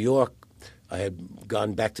was in New York, I had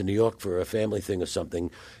gone back to New York for a family thing or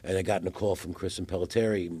something, and I gotten a call from Chris and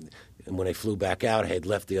Pelletieri. And when I flew back out, I had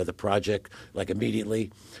left the other project like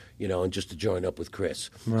immediately, you know, and just to join up with Chris.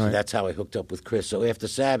 Right. So that's how I hooked up with Chris. So after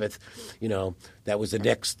Sabbath, you know, that was the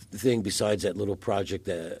next thing besides that little project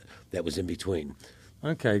that was in between.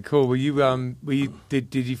 Okay, cool.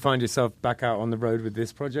 Did you find yourself back out on the road with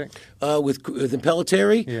this project? With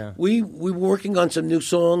Pelletieri? Yeah. We were working on some new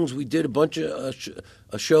songs. We did a bunch of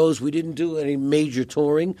shows. We didn't do any major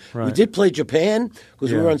touring. Right. We did play Japan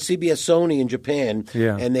because we were on CBS Sony in Japan,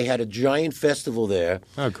 Yeah. and they had a giant festival there.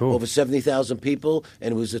 Oh, cool. Over 70,000 people,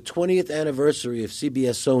 and it was the 20th anniversary of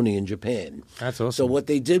CBS Sony in Japan. That's awesome. So what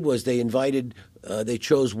they did was they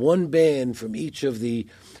chose one band from each of the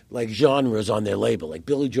genres on their label. Like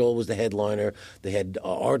Billy Joel was the headliner. They had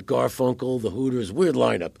Art Garfunkel, the Hooters, weird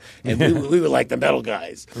lineup, and we were like the metal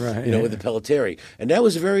guys, right? You know, with the Pelletieri. And that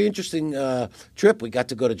was a very interesting trip. We got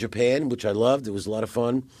to go to Japan, which I loved. It was a lot of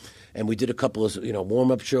fun. and we did a couple of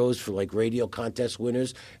warm up shows for like radio contest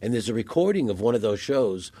winners. And there's a recording of one of those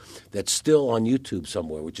shows that's still on YouTube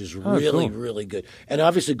somewhere, which is really really good. And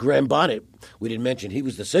obviously Graham Bonnet, we didn't mention, he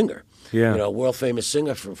was the singer. Yeah, world famous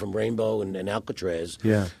singer from Rainbow and Alcatraz.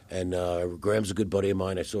 Yeah, and Graham's a good buddy of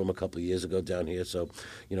mine. I saw him a couple of years ago down here. So,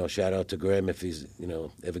 shout out to Graham if he's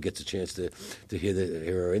ever gets a chance to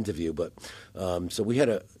hear our interview. But so we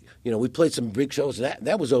had we played some big shows.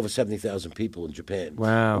 That was over 70,000 people in Japan.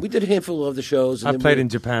 Wow. We did a handful of the shows. I played in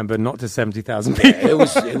Japan, but not to 70,000 people.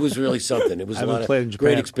 Yeah, it was really something. It was a lot of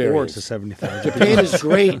great experience. Or to 70,000. Japan is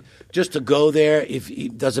great just to go there.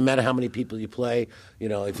 It doesn't matter how many people you play.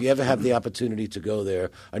 If you ever have the opportunity to go there,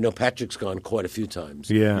 I know Patrick's gone quite a few times.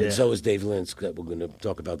 Yeah. And so is Dave Linsk. We're going to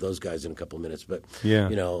talk about those guys in a couple of minutes. But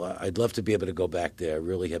I'd love to be able to go back there. I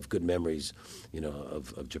really have good memories,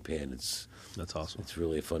 of Japan. That's awesome. It's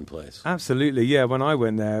really a fun place. Absolutely, yeah. When I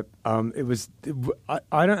went there, it was.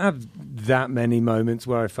 I don't have that many moments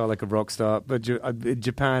where I felt like a rock star. But in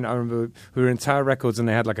Japan, I remember we were in Tower Records and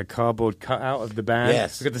they had like a cardboard cutout of the band.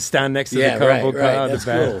 Yes, we got to stand next to the cardboard cutout of the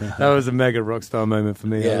band. Cool. That was a mega rock star moment for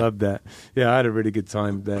me. Yeah. I loved that. Yeah, I had a really good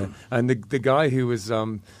time there. And the guy who was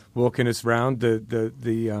walking us around,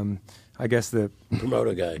 the I guess the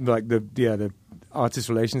promoter guy, like the artist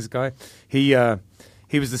relations guy,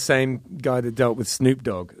 he was the same guy that dealt with Snoop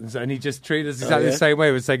Dogg, and he just treated us exactly the same way.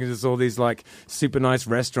 He was taking us all these like super nice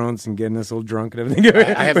restaurants and getting us all drunk and everything.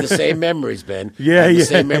 I have the same memories, Ben. Yeah, the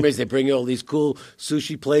same memories. They bring you all these cool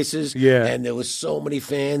sushi places. Yeah, and there was so many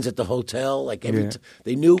fans at the hotel. Like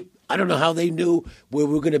they knew. I don't know how they knew where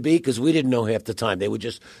we were going to be because we didn't know half the time. They would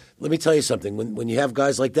just. Let me tell you something. When you have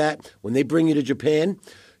guys like that, when they bring you to Japan,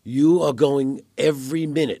 you are going every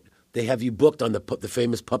minute. They have you booked on the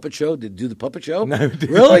famous puppet show. Did you do the puppet show? No,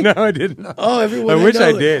 really? No, I didn't. Oh, everyone! I wish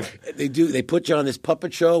I did. They do. They put you on this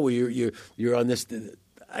puppet show where you're on this.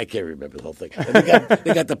 I can't remember the whole thing. And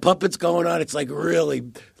they got the puppets going on. It's like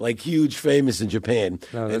really like huge, famous in Japan.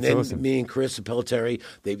 Oh, that's and then awesome. Me and Chris Pelletieri,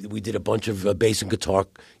 we did a bunch of bass and guitar,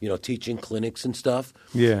 teaching clinics and stuff.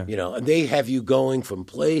 Yeah. And they have you going from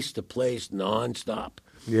place to place nonstop.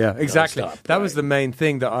 Yeah, exactly. Non-stop, that was the main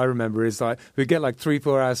thing that I remember is like we'd get like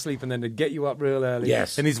 3-4 hours sleep and then they'd get you up real early.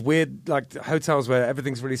 Yes. In these weird like hotels where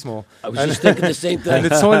everything's really small. I was just thinking the same thing. And the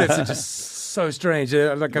toilets are just so strange.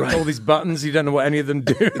 Like all these buttons, you don't know what any of them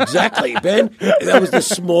do. Exactly, Ben. That was the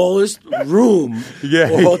smallest room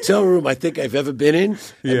or hotel room I think I've ever been in.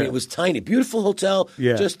 I mean, it was tiny. Beautiful hotel,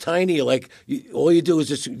 just tiny. Like all you do is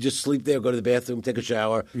just sleep there, go to the bathroom, take a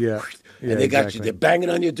shower. Yeah. And they got you. They're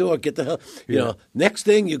banging on your door. Get the hell. Next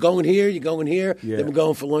thing, you're going here. You're going here. Yeah. Then we're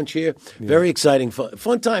going for lunch here. Yeah. Very exciting,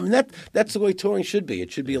 fun time. And that's the way touring should be.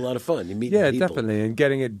 It should be a lot of fun. You meet people. Yeah, definitely. And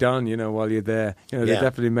getting it done, while you're there. They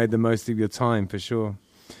definitely made the most of your time for sure.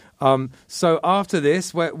 So after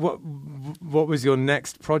this, what was your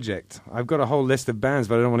next project? I've got a whole list of bands,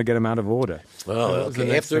 but I don't want to get them out of order. Well,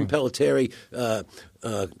 okay. After Pelletieri,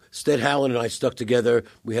 Stead Howland and I stuck together.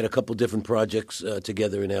 We had a couple different projects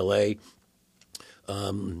together in L.A.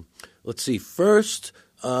 Let's see. First,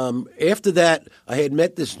 after that, I had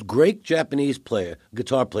met this great Japanese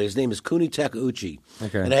guitar player. His name is Kuni Takeuchi.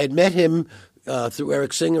 Okay. And I had met him through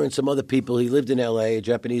Eric Singer and some other people. He lived in L.A., a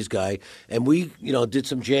Japanese guy. And we, did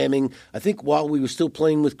some jamming. I think while we were still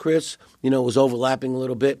playing with Chris, it was overlapping a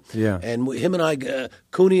little bit. Yeah. And him and I,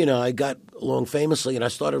 Kuni and I got along famously, and I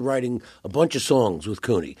started writing a bunch of songs with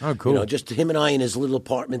Kuni. Oh, cool. Just him and I in his little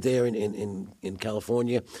apartment there in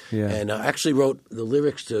California. Yeah. And I actually wrote the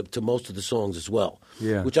lyrics to most of the songs as well.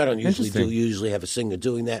 Yeah. Which I don't usually do. Usually have a singer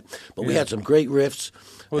doing that. But we had some great riffs.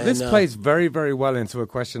 Well, this plays very, very well into a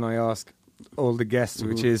question I ask all the guests,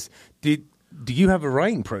 which is, do you have a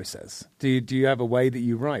writing process? Do you have a way that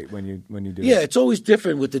you write when you do it? Yeah, it's always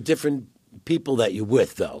different with the different people that you're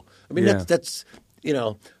with, though. I mean, that's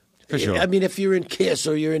for sure. I mean, if you're in Kiss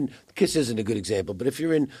or Kiss isn't a good example, but if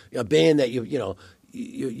you're in a band that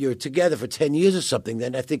you're together for 10 years or something,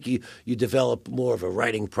 then I think you develop more of a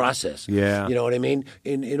writing process. Yeah. You know what I mean?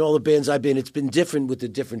 In all the bands I've been, it's been different with the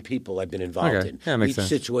different people I've been involved in. Yeah, makes Each sense.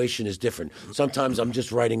 situation is different. Sometimes I'm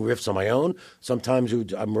just writing riffs on my own. Sometimes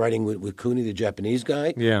I'm writing with Kuni, the Japanese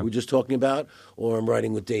guy we were just talking about, or I'm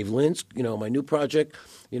writing with Dave Linsk, my new project.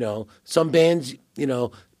 Some bands,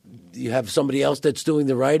 you have somebody else that's doing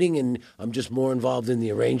the writing, and I'm just more involved in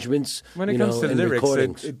the arrangements. When it comes to and lyrics,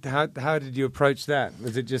 recordings. how did you approach that?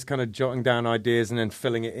 Was it just kind of jotting down ideas and then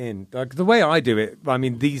filling it in? Like the way I do it, I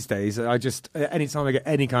mean, these days, I just, anytime I get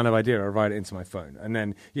any kind of idea, I write it into my phone. And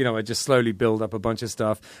then, I just slowly build up a bunch of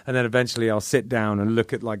stuff. And then eventually I'll sit down and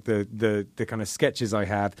look at like the kind of sketches I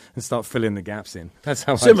have and start filling the gaps in. That's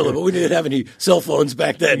how Similar, I do but we didn't have any cell phones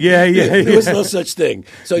back then. Yeah. There was no such thing.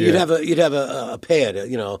 So Yeah. you'd have a pad,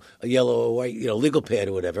 a yellow or white, legal pad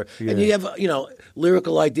or whatever, and you have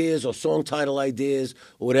lyrical ideas or song title ideas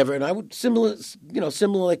or whatever. And I would similar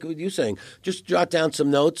like what you're saying, just jot down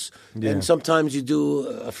some notes, and sometimes you do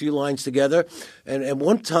a few lines together. And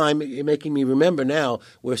one time, you're making me remember now,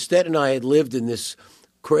 where Stet and I had lived in this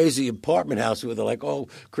crazy apartment house where they're like all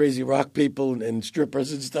crazy rock people and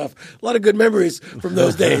strippers and stuff. A lot of good memories from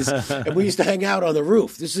those days. And we used to hang out on the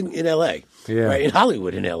roof. This is in L.A., right? In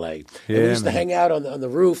Hollywood, in L.A. And we used to hang out on the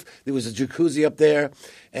roof. There was a jacuzzi up there.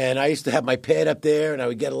 And I used to have my pad up there, and I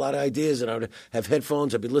would get a lot of ideas, and I would have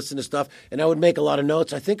headphones. I'd be listening to stuff, and I would make a lot of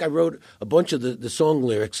notes. I think I wrote a bunch of the song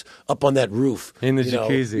lyrics up on that roof. In the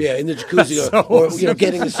jacuzzi. Yeah, in the jacuzzi. Or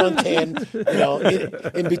getting a suntan,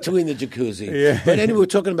 in between the jacuzzi. Yeah. But anyway, we're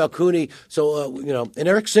talking about Cooney. So, and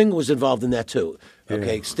Eric Singer was involved in that too.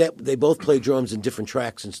 Okay, they both play drums in different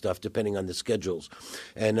tracks and stuff, depending on the schedules.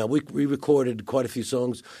 And we recorded quite a few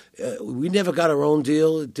songs. We never got our own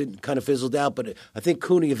deal. It didn't kind of fizzled out. But I think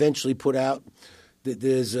Cooney eventually put out,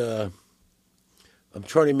 there's, I'm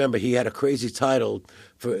trying to remember, he had a crazy title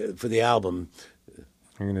for the album.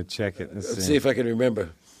 I'm going to check it. Let's see if I can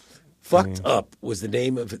remember. Fucked Up was the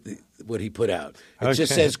name of what he put out. It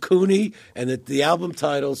just says Cooney, and the album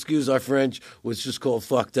title, excuse our French, was just called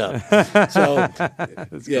Fucked Up. So,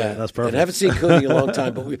 That's perfect. And I haven't seen Cooney in a long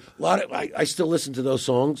time, but I still listen to those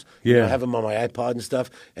songs. I have them on my iPod and stuff,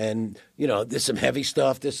 and there's some heavy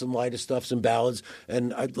stuff, there's some lighter stuff, some ballads,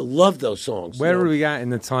 and I love those songs. Where are we at in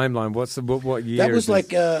the timeline? What year? That was is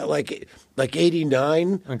like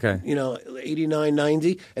 89. Okay. 89,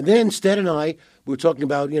 90. And then Stet and I, we were talking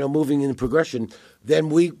about, moving in progression.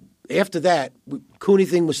 Then after that, Cooney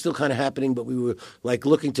thing was still kind of happening, but we were like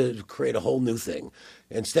looking to create a whole new thing.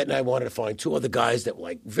 And Stet and I wanted to find two other guys that were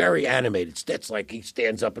like very animated. Stet's like, he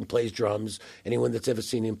stands up and plays drums. Anyone that's ever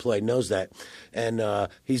seen him play knows that. And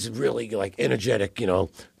he's really like energetic,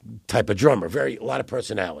 type of drummer, a lot of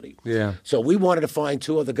personality. Yeah. So we wanted to find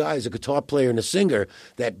two other guys, a guitar player and a singer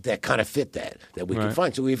that kind of fit that we could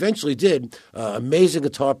find. So we eventually did. Amazing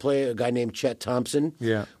guitar player, a guy named Chet Thompson.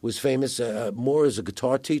 Yeah. Was famous more as a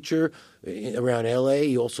guitar teacher around L.A.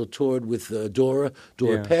 He also toured with Dora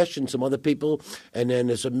Pesh and some other people. And then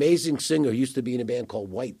this amazing singer used to be in a band called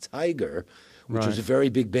White Tiger, which was a very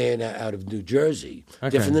big band out of New Jersey. Okay.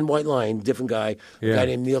 Different than White Lion, different guy. A guy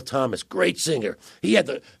named Neil Thomas, great singer.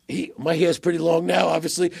 My hair's pretty long now,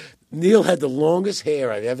 obviously. Neil had the longest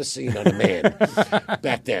hair I've ever seen on a man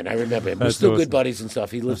back then. I remember him. We're still good buddies and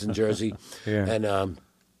stuff. He lives in Jersey. And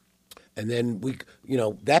then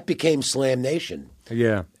that became Slam Nation.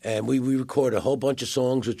 Yeah. And we recorded a whole bunch of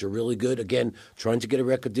songs which are really good. Again, trying to get a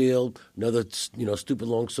record deal. Another, stupid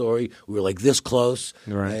long story. We were like this close,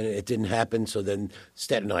 and it didn't happen. So then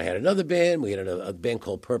Stet and I had another band. We had a band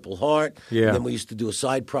called Purple Heart. Yeah. And then we used to do a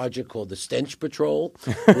side project called the Stench Patrol.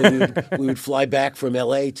 we would fly back from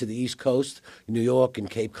L.A. to the East Coast, New York and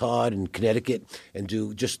Cape Cod and Connecticut, and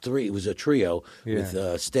do just three. It was a trio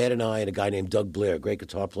with Stet and I and a guy named Doug Blair, a great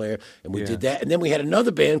guitar player. And we did that. And then we had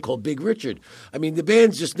another band called Big Richard. I mean, the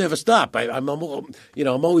bands just never stop. I'm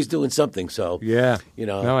always doing something. So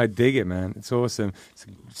no, I dig it, man. It's awesome. It's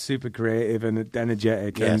super creative and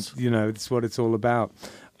energetic, and it's what it's all about.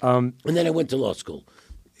 And then I went to law school.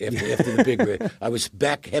 After the big, I was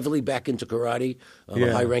heavily back into karate. I'm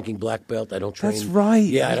a high-ranking black belt. I don't train. That's right.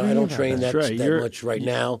 Yeah, I don't train that right. much right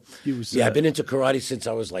now. I've been into karate since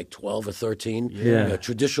I was like 12 or 13. Yeah.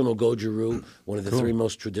 Traditional Goju-Ryu, one of the three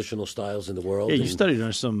most traditional styles in the world. Yeah, you studied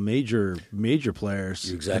under some major players.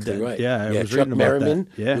 You're exactly right. Yeah, I was Chuck reading about Merriman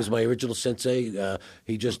that. Yeah. was my original sensei.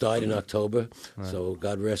 He just died in October, so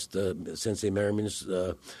God rest Sensei Merriman's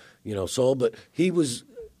soul. But he was.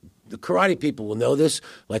 The karate people will know this.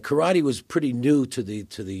 Like karate was pretty new to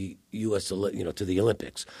the U.S. to the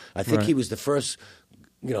Olympics. I think he was the first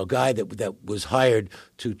guy that was hired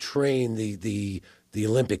to train the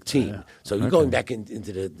Olympic team. Yeah. So you're going back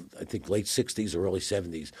into the, I think, late 60s or early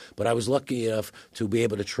 70s. But I was lucky enough to be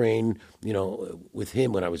able to train, with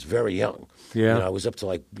him when I was very young. Yeah. I was up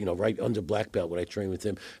to right under black belt when I trained with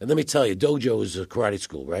him. And let me tell you, dojo is a karate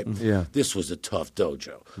school, right? Yeah. This was a tough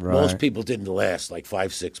dojo. Right. Most people didn't last like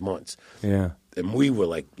 5-6 months. Yeah. And we were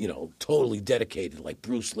like, totally dedicated, like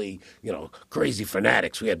Bruce Lee, crazy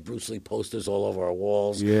fanatics. We had Bruce Lee posters all over our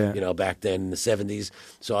walls, back then in the 70s.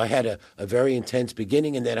 So I had a very intense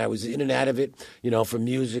beginning, and then I was in and out of it, for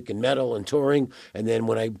music and metal and touring. And then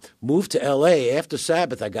when I moved to L.A. after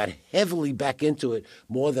Sabbath, I got heavily back into it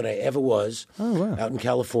more than I ever was. Oh, wow. Out in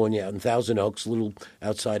California, out in Thousand Oaks, a little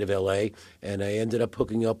outside of L.A. And I ended up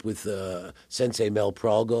hooking up with Sensei Mel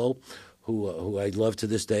Pralgo, who I love to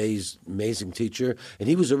this day. He's an amazing teacher. And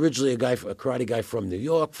he was originally a karate guy from New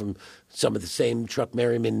York, from some of the same Chuck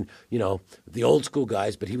Merriman, the old school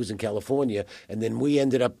guys, but he was in California. And then we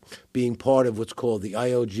ended up being part of what's called the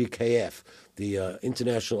IOGKF, the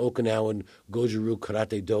International Okinawan Goju-Ryu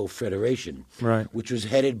Karate Do Federation, right, which was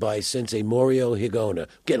headed by Sensei Morio Higona.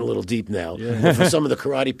 Getting a little deep now. Yeah. But for some of the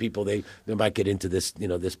karate people, they might get into this,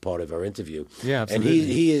 this part of our interview. Yeah, absolutely. And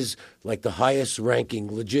he is like the highest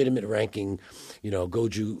ranking, legitimate ranking,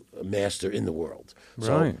 Goju master in the world.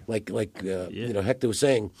 Right. So like Hector was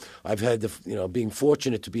saying, I've had being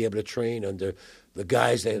fortunate to be able to train under the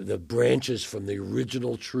guys, the branches from the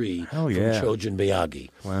original tree from Chojun Miyagi.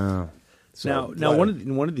 Wow. So, now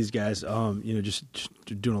one of these guys,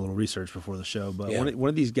 just doing a little research before the show, but one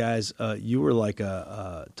of these guys, you were like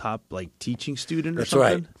a top teaching student or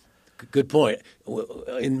something? That's right. Good point.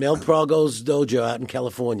 In Mel Pralgo's dojo out in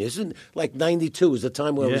California, this is like 92 was the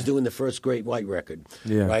time where I was doing the first Great White record.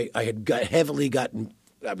 Yeah. Right? I had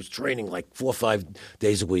I was training like 4 or 5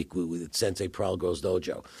 days a week with Sensei Pralgo's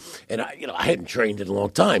dojo. And I hadn't trained in a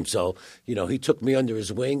long time. So, he took me under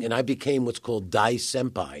his wing, and I became what's called Dai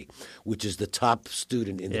Senpai, which is the top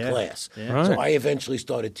student in the class. Yeah. Right. So I eventually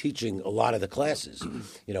started teaching a lot of the classes,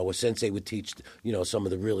 where Sensei would teach, some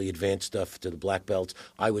of the really advanced stuff to the black belts.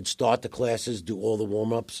 I would start the classes, do all the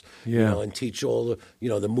warm-ups, and teach all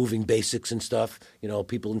the, the moving basics and stuff.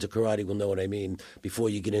 People into karate will know what I mean. Before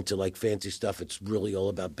you get into like fancy stuff, it's really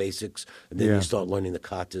all about basics, and then you start learning the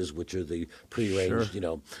katas, which are the prearranged,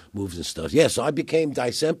 moves and stuff. Yeah, so I became Dai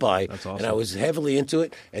Senpai, that's awesome. And I was heavily into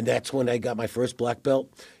it, and that's when I got my first black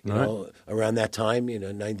belt, around that time,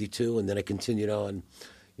 92, and then I continued on,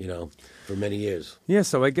 for many years. Yeah,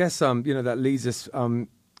 so I guess, that leads us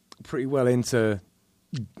pretty well into,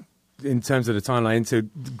 in terms of the timeline, into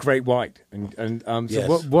Great White. And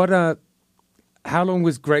Yes. what how long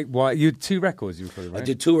was Great White? You had 2 records, you recorded, right? I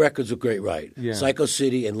did 2 records with Great White, Psycho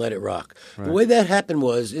City and Let It Rock. Right. The way that happened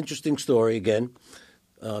was, interesting story again,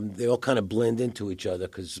 they all kind of blend into each other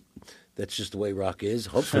because that's just the way rock is.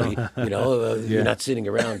 Hopefully, you're not sitting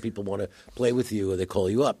around. People want to play with you or they call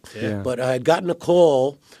you up. Yeah. But I had gotten a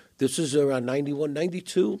call. This is around 91,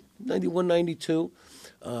 92.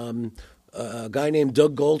 A guy named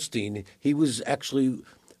Doug Goldstein. He was actually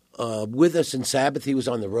with us in Sabbath. He was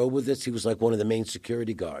on the road with us. He was like one of the main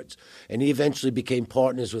security guards. And he eventually became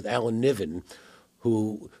partners with Alan Niven,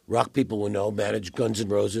 who rock people will know, managed Guns N'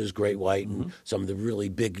 Roses, Great White, and some of the really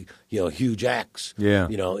big, huge acts,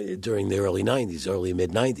 during the early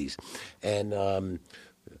mid-'90s. And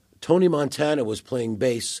Tony Montana was playing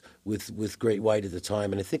bass with Great White at the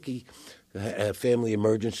time, and I think he had a family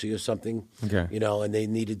emergency or something, and they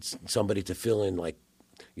needed somebody to fill in,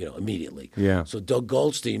 immediately. Yeah. So Doug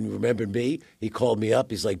Goldstein remembered me. He called me up.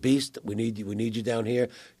 He's like, Beast, we need you down here.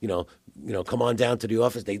 Come on down to the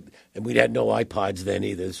office. And we had no iPods then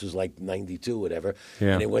either. This was like 92, whatever.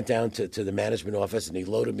 Yeah. And they went down to the management office, and he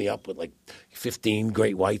loaded me up with like 15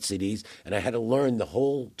 Great White CDs. And I had to learn the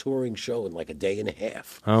whole touring show in like a day and a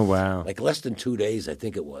half. Oh, wow. Like less than 2 days, I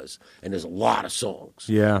think it was. And there's a lot of songs.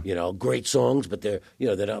 Yeah. Great songs, but they're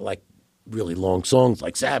not like really long songs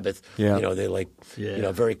like Sabbath. Yeah. They're like,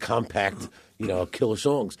 very compact, killer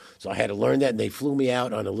songs. So I had to learn that, and they flew me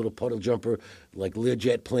out on a little puddle jumper, like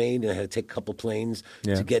Learjet plane, and I had to take a couple planes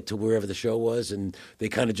to get to wherever the show was, and they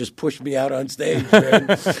kind of just pushed me out on stage, man,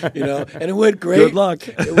 and it went great. Good luck.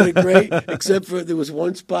 It went great, except for there was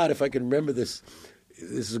one spot, if I can remember this.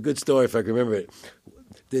 This is a good story if I can remember it.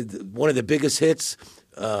 One of the biggest hits,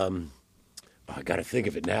 I got to think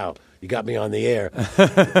of it now. You got me on the air. Oh,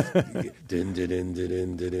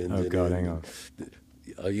 God, hang on.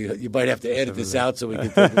 You might have to edit this out so we can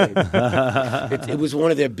think of it. It was one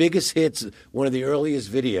of their biggest hits, one of the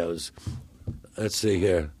earliest videos. Let's see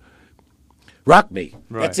here. Rock Me.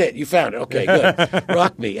 Right. That's it. You found it. Okay, good.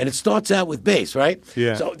 Rock Me. And it starts out with bass, right?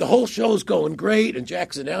 Yeah. So the whole show's going great, and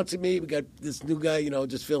Jack's announcing me. We got this new guy,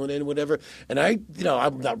 just filling in, whatever. And I'm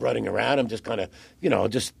not running around. I'm just kind of,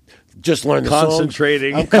 just just learned the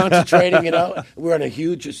Concentrating. song. I'm concentrating, you know. We're on a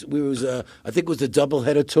huge, I think it was a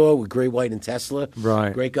double-header tour with Great White and Tesla.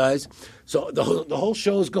 Right. Great guys. So the whole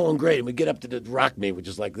show is going great. And we get up to the Rock Me, which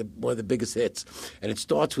is like one of the biggest hits. And it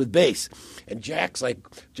starts with bass. And Jack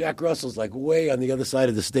Russell's like way on the other side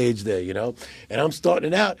of the stage there, you know. And I'm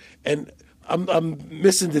starting out, and I'm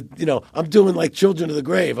missing the, you know, I'm doing like Children of the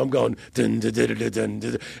Grave. I'm going, dun, dun, dun, dun, dun,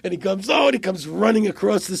 dun, and he comes running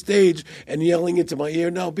across the stage and yelling into my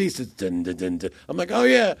ear, "No, Beast, it's dun, dun, dun, dun." I'm like, "Oh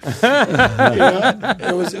yeah." You know? And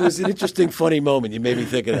it was an interesting, funny moment. You made me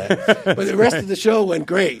think of that. But the rest of the show went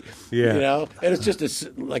great. Yeah. You know, and it's just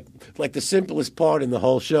like the simplest part in the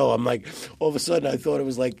whole show. I'm like, all of a sudden, I thought it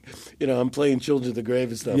was like, you know, I'm playing Children of the Grave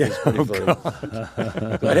and stuff. Yeah. It's pretty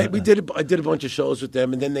funny. But I did a bunch of shows with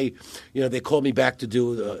them, and then they called me back to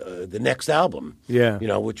do the next album. Yeah. You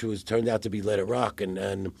know, which turned out to be Let It Rock, and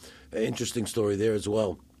an interesting story there as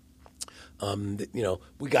well. You know,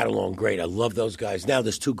 we got along great. I love those guys. Now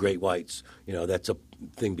there's two Great Whites. You know, that's a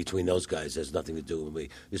thing between those guys. There's nothing to do with me.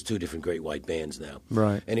 There's two different Great White bands now.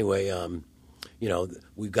 Right. Anyway, you know,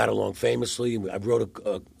 we got along famously. I wrote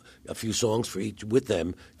a few songs for each with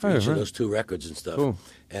them for each of those two records and stuff. Cool.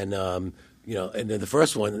 And you know, and then the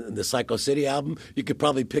first one, the Psycho City album, you could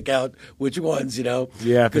probably pick out which ones, you know.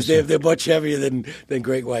 Yeah, because they're much heavier than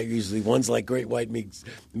Great White usually. One's like Great White meets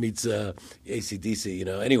AC/DC, you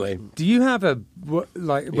know. Anyway, do you have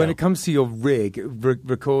when it comes to your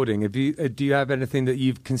recording? Do you have anything that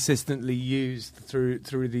you've consistently used through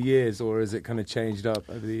the years, or has it kind of changed up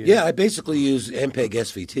over the years? Yeah, I basically use MPEG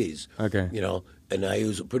SVTs. Okay. You know, and I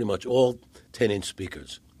use pretty much all 10-inch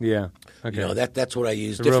speakers. Yeah. Okay. You know, that's what I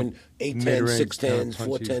use. The different real 810s, mid-range, 610s,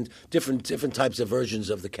 410s, different types of versions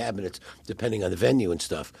of the cabinets depending on the venue and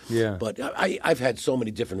stuff. Yeah. But I've had so many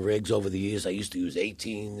different rigs over the years. I used to use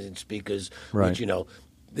 18-inch speakers, Right. which, you know,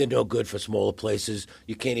 they're no good for smaller places.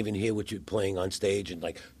 You can't even hear what you're playing on stage, and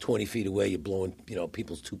like 20 feet away, you're blowing, you know,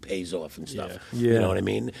 people's toupees off and stuff. Yeah. You know what I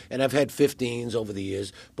mean? And I've had 15s over the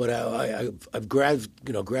years, but I've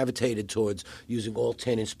gravitated towards using all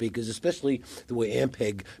 10-inch speakers, especially the way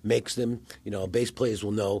Ampeg makes them. You know, bass players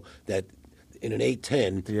will know that in an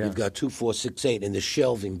 810, you've got 2, 4, 6, 8, and the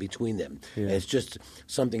shelving between them. Yeah. And it's just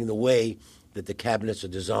something in the way that the cabinets are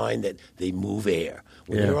designed that they move air.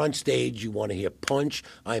 When Yeah. you're on stage, you want to hear punch.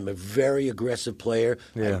 I'm a very aggressive player.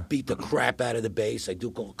 Yeah. I beat the crap out of the bass. I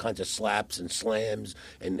do all kinds of slaps and slams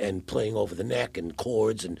and playing over the neck and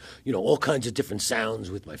chords and, you know, all kinds of different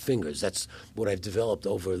sounds with my fingers. That's what I've developed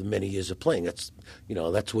over the many years of playing. That's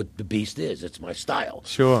what the Beast is. It's my style.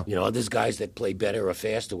 Sure. You know, there's guys that play better or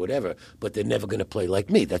faster or whatever, but they're never going to play like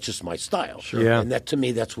me. That's just my style. Sure. Yeah. And that, to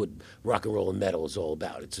me, that's what rock and roll and metal is all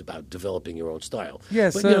about. It's about developing your own style. Yeah,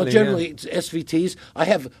 but, you know, certainly, generally, it's SVTs. I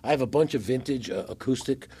have a bunch of vintage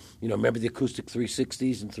acoustic. You know, remember the acoustic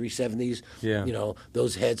 360s and 370s? Yeah. You know,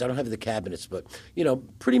 those heads. I don't have the cabinets, but, you know,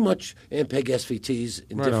 pretty much Ampeg SVTs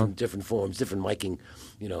in different forms, different miking,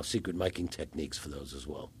 you know, secret miking techniques for those as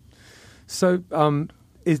well. So,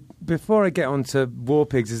 before I get on to War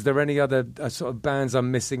Pigs, is there any other sort of bands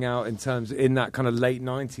I'm missing out in that kind of late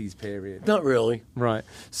 90s period? Not really. Right.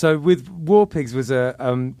 So with War Pigs was a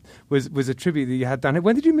tribute that you had down here.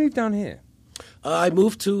 When did you move down here? I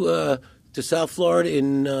moved to South Florida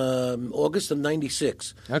in August of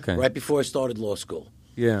 '96. Okay. Right before I started law school.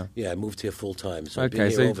 Yeah. Yeah, I moved here full time. So I've been Okay.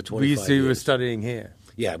 here So over 25 years. you were studying here.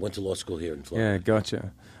 Yeah, I went to law school here in Florida. Yeah.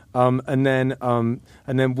 Gotcha. And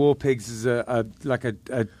then War Pigs is a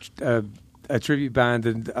tribute band,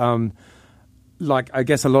 and like I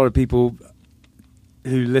guess a lot of people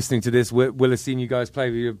who are listening to this will have seen you guys play.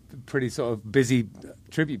 You're a pretty sort of busy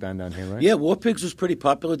tribute band down here, right? Yeah, War Pigs was pretty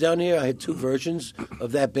popular down here. I had two versions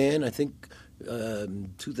of that band. I think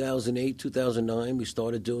 2008, 2009, we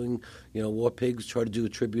started doing, you know, War Pigs, try to do a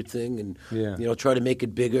tribute thing, and you know, try to make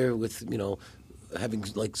it bigger with, you know, having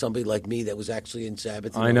like somebody like me that was actually in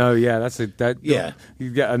Sabbath. I know, yeah, yeah. You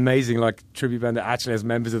get amazing like tribute band that actually has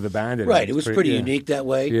members of the band in right. it. It was pretty yeah. unique that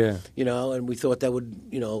way. Yeah. You know, and we thought that would,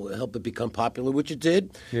 you know, help it become popular, which it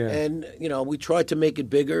did. Yeah. And, you know, we tried to make it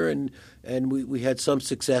bigger, and we had some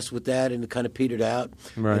success with that, and it kind of petered out.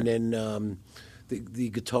 Right. And then the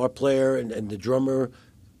guitar player and the drummer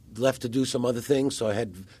left to do some other things, so I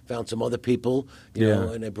had found some other people, you know,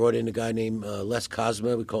 and I brought in a guy named Les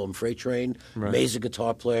Cosma, we call him Freight Train, amazing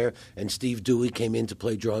guitar player, and Steve Dewey came in to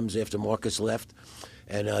play drums after Marcus left.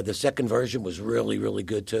 And the second version was really, really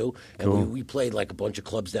good, too. And we played like a bunch of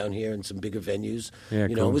clubs down here and some bigger venues. Yeah,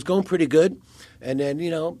 you know, it was going pretty good. And then,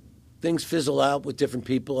 you know, things fizzle out with different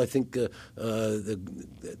people. I think the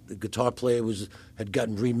guitar player had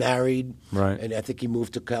gotten remarried, right? And I think he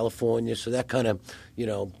moved to California, so that kind of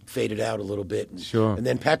faded out a little bit. Sure. And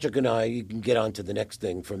then Patrick and I, you can get on to the next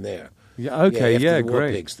thing from there. Yeah. Okay. after the War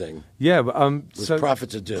Great. Pigs thing. Yeah. But, so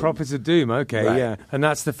Prophets of Doom. Prophets of Doom. Okay. Right. Yeah. And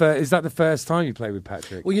that's the first. Is that the first time you played with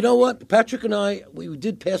Patrick? Well, you know what? Patrick and I, we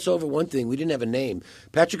did pass over one thing. We didn't have a name.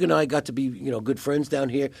 Patrick and I got to be, good friends down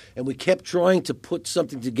here, and we kept trying to put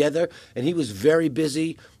something together. And he was very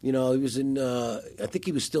busy. He was in. I think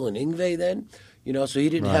he was still in Yngwie then. So he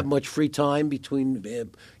didn't have much free time between,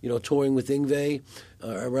 touring with Yngwie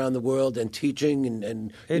around the world and teaching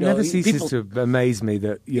and it never ceases to amaze me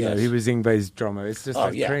that he was Yngwie's drummer. It's just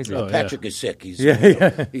crazy. Patrick is sick. He's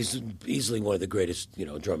he's easily one of the greatest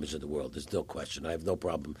drummers in the world. There's no question. I have no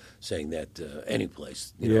problem saying that any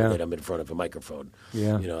place that I'm in front of a microphone.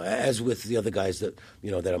 Yeah. As with the other guys that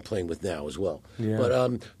that I'm playing with now as well. Yeah.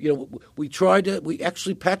 But we tried to. We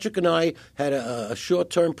actually Patrick and I had a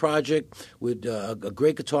short-term project with a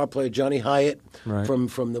great guitar player, Johnny Hyatt,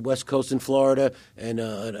 from the West Coast in Florida, and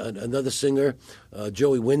another singer,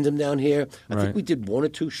 Joey Wyndham down here. I think we did 1 or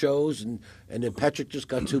 2 shows, and then Patrick just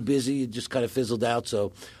got too busy. It just kind of fizzled out.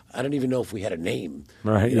 So I don't even know if we had a name.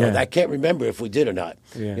 Right. I can't remember if we did or not.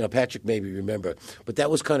 Yeah. Patrick maybe remember, but that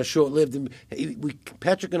was kind of short-lived. And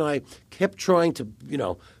Patrick and I kept trying to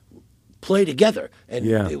play together, and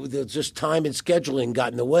it was just time and scheduling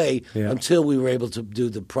got in the way until we were able to do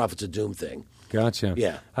the Prophets of Doom thing. Gotcha.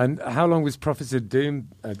 Yeah. And how long was Prophets of Doom?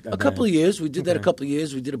 A couple of years. We did that a couple of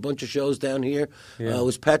years. We did a bunch of shows down here. Yeah. It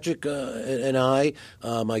was Patrick and I,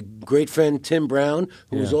 my great friend Tim Brown,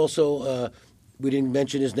 who was also... we didn't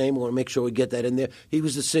mention his name. I want to make sure we get that in there. He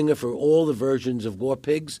was the singer for all the versions of War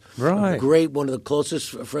Pigs. Right. Great, one of the closest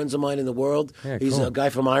friends of mine in the world. Yeah, He's cool. a guy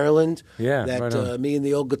from Ireland. Yeah, That right on. me and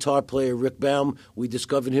the old guitar player Rick Baum, we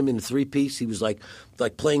discovered him in a 3-piece. He was like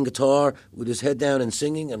playing guitar with his head down and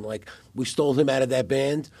singing, and we stole him out of that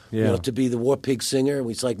band, to be the War Pig singer. And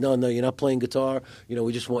he's like, no, you're not playing guitar.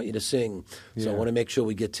 We just want you to sing. So I want to make sure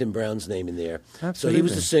we get Tim Brown's name in there. Absolutely. So he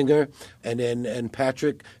was the singer, and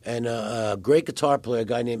Patrick, and a great guitar player, a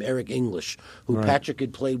guy named Eric English, who Patrick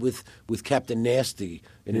had played with Captain Nasty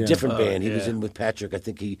in a different band. He was in with Patrick. I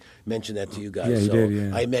think he mentioned that to you guys. Yeah, he so did,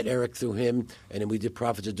 yeah. I met Eric through him, and then we did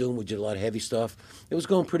Prophets of Doom. We did a lot of heavy stuff. It was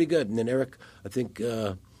going pretty good. And then Eric, I think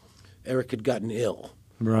Eric had gotten ill.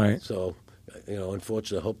 Right. So,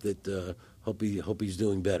 unfortunately, I hope he's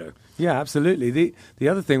doing better. Yeah, absolutely. The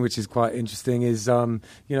other thing which is quite interesting is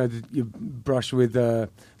you brush with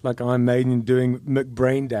like Iron Maiden doing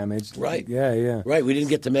McBrain Damage. Right. Yeah. Right. We didn't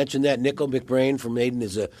get to mention that. Nico McBrain from Maiden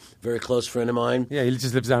is a very close friend of mine. Yeah, he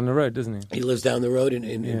just lives down the road, doesn't he? He lives down the road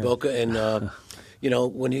in Boca, and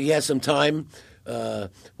when he has some time,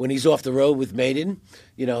 when he's off the road with Maiden,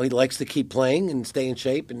 he likes to keep playing and stay in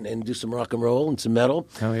shape and do some rock and roll and some metal.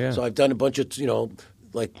 Oh yeah. So I've done a bunch of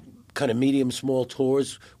kind of medium small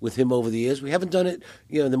tours with him over the years. We haven't done it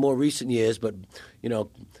in the more recent years, but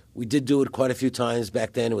we did do it quite a few times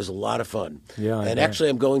back then. It was a lot of fun. Yeah, and actually,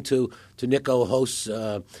 I'm going to Nico hosts.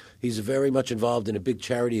 He's very much involved in a big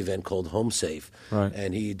charity event called Home Safe, right.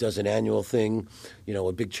 And he does an annual thing,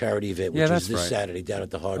 a big charity event, which is this Saturday down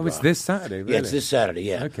at the Hard Rock. Oh, it's this Saturday, really? Yeah, it's this Saturday.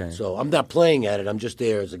 Yeah. Okay. So I'm not playing at it. I'm just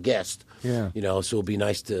there as a guest. Yeah. So it'll be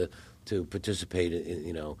nice to participate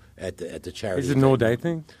at the charity. Is it an all-day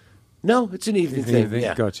thing? No, it's an evening thing.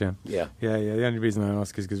 Yeah. Gotcha. Yeah. The only reason I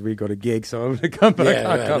ask is because we got a gig, so I want to come, but I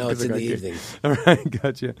can't come. No, it's in the evening. All right,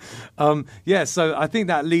 gotcha. So I think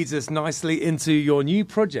that leads us nicely into your new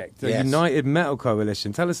project, the United Metal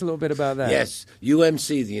Coalition. Tell us a little bit about that. Yes,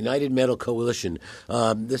 UMC, the United Metal Coalition.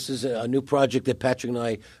 This is a new project that Patrick and I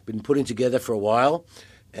have been putting together for a while.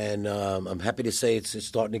 And I'm happy to say it's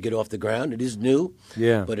starting to get off the ground. It is new,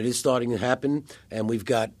 but it is starting to happen. And we've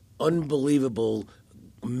got unbelievable,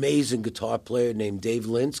 amazing guitar player named Dave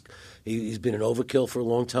Linsk. He's been in Overkill for a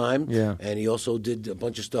long time. Yeah. And he also did a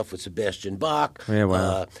bunch of stuff with Sebastian Bach. Yeah,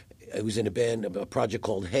 wow. He was in a project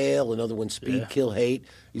called Hail, another one, Speed, Kill, Hate.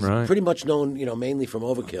 He's pretty much known, mainly from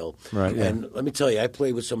Overkill. Right, yeah. And let me tell you, I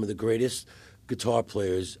played with some of the greatest guitar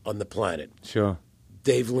players on the planet. Sure.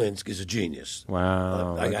 Dave Linsk is a genius.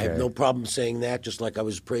 Wow. I have no problem saying that, just like I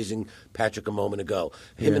was praising Patrick a moment ago.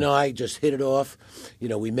 Him and I just hit it off.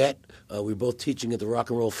 We met. We were both teaching at the Rock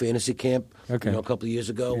and Roll Fantasy Camp a couple of years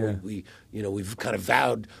ago. Yeah. We've kind of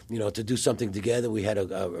vowed to do something together. We had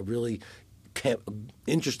a really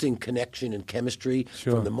interesting connection and chemistry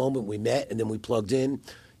from the moment we met, and then we plugged in.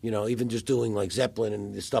 even just doing like Zeppelin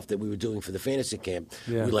and the stuff that we were doing for the fantasy camp.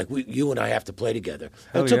 Yeah. You and I have to play together.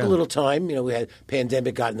 Hell It took yeah. a little time. We had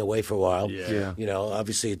pandemic got in the way for a while. Yeah.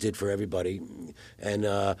 Obviously it did for everybody.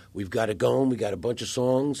 And we've got it going. We got a bunch of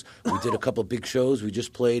songs. We did a couple of big shows. We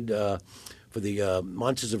just played for the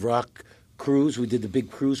Monsters of Rock cruise. We did the big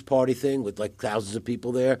cruise party thing with like thousands of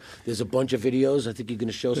people there. There's a bunch of videos. I think you're going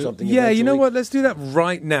to show something. Yeah, you know eventually. what? Let's do that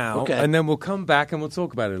right now, Okay. and then we'll come back and we'll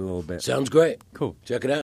talk about it a little bit. Sounds great. Cool. Check it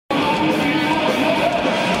out.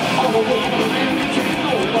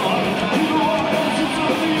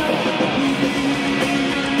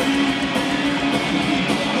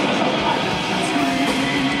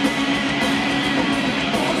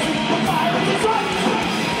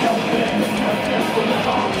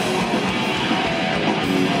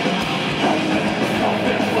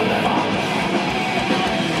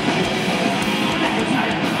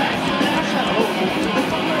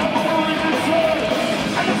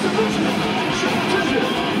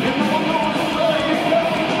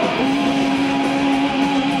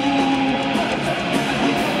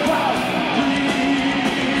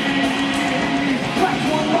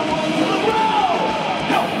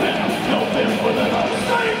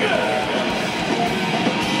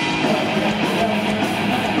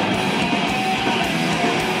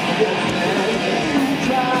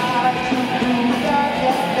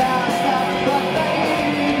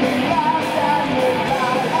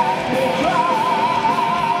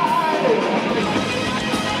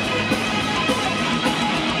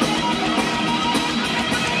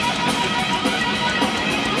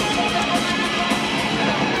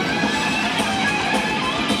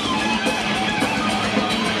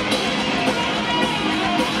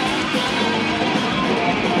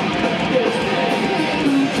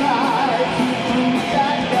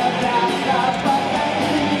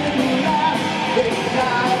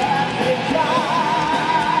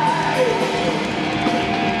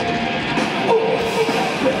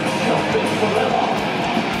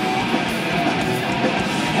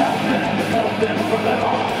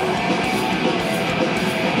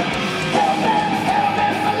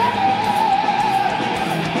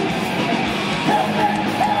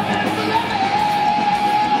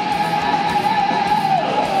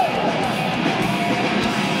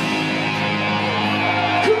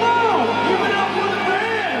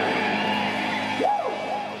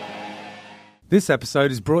 This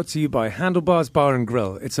episode is brought to you by Handlebars Bar and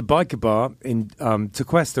Grill. It's a biker bar in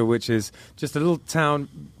Tequesta, which is just a little town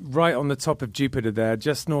right on the top of Jupiter there,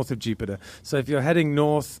 just north of Jupiter. So if you're heading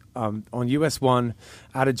north on US 1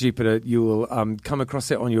 out of Jupiter, you will come across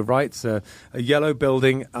it on your right. It's a yellow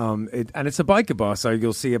building, and it's a biker bar, so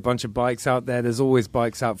you'll see a bunch of bikes out there. There's always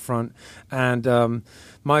bikes out front. And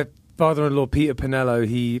my father-in-law, Peter Pinello,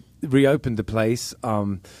 he reopened the place.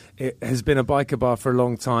 It has been a biker bar for a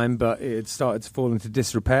long time, but it started to fall into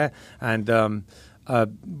disrepair. And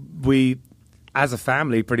we, as a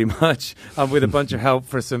family, pretty much, with a bunch of help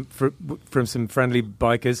from some friendly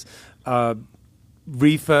bikers,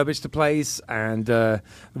 refurbished the place and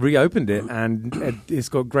reopened it, and it's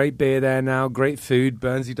got great beer there now, great food.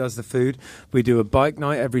 Burnsy does the food. We do a bike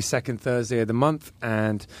night every second Thursday of the month,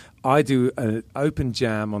 and I do an open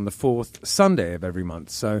jam on the fourth Sunday of every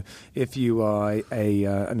month. So if you are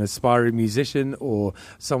an aspiring musician or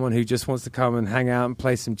someone who just wants to come and hang out and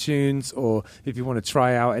play some tunes, or if you want to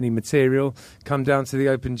try out any material, come down to the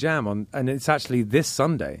open jam and it's actually this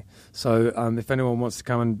Sunday. So if anyone wants to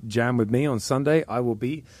come and jam with me on Sunday, I will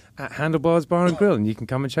be at Handlebars Bar and Grill, and you can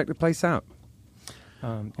come and check the place out.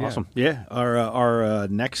 Awesome. Yeah. Our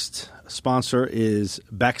next sponsor is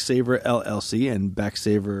Backsaver LLC, and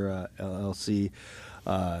Backsaver LLC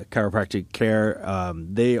Chiropractic Care.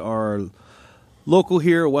 They are local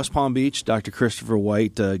here, West Palm Beach. Dr. Christopher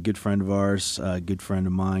White, a good friend of ours, good friend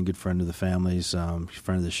of mine, good friend of the family's,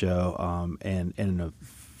 friend of the show, and a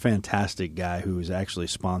fantastic guy who is actually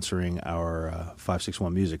sponsoring our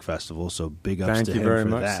 561 Music Festival. So big ups to him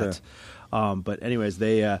for that. But anyways,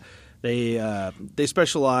 they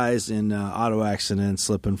specialize in auto accidents,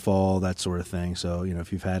 slip and fall, that sort of thing. So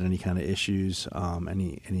if you've had any kind of issues,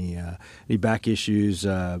 any back issues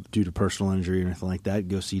due to personal injury or anything like that,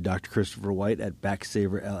 go see Dr. Christopher White at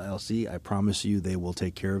Backsaver LLC. I promise you, they will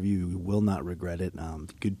take care of you. You will not regret it.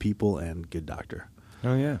 Good people and good doctor.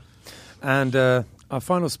 Oh yeah, and our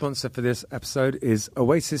final sponsor for this episode is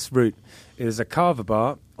Oasis Root. It is a carver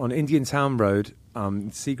bar on Indian Town Road,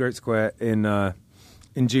 Seagrove Square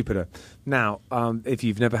in Jupiter. Now, if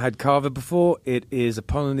you've never had carver before, it is a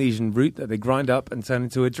Polynesian root that they grind up and turn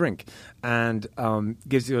into a drink, and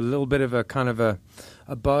gives you a little bit of a kind of a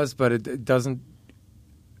buzz, but it doesn't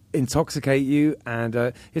intoxicate you, and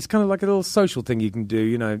it's kind of like a little social thing you can do,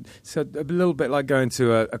 you know, so a little bit like going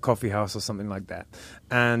to a coffee house or something like that.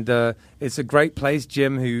 And it's a great place.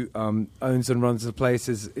 Jim, who owns and runs the place,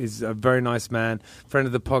 is a very nice man, friend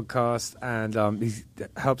of the podcast, and he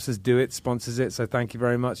helps us do it, sponsors it, so thank you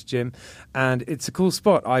very much, Jim. And it's a cool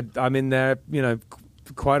spot. I'm in there, you know,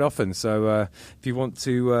 quite often, so if you want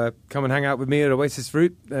to come and hang out with me at Oasis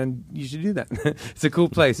Fruit, then you should do that. It's a cool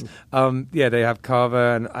place. Yeah, they have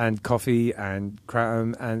kava and coffee and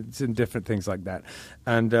kratom and some different things like that,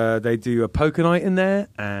 and they do a poker night in there,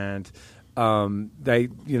 and they,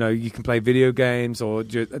 you know, you can play video games, or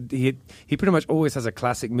he pretty much always has a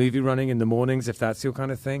classic movie running in the mornings, if that's your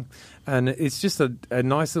kind of thing. And it's just a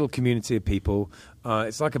nice little community of people.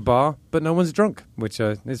 It's like a bar, but no one's drunk, which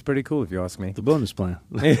is pretty cool if you ask me. The bonus plan.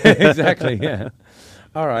 Exactly, yeah.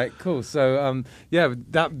 All right, cool. So, yeah,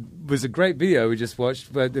 that was a great video we just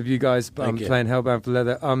watched of you guys playing Hellbound for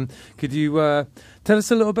Leather. Could you tell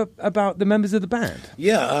us a little bit about the members of the band?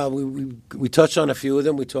 Yeah, we touched on a few of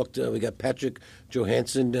them. We talked. We got Patrick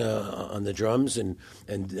Johansson on the drums, and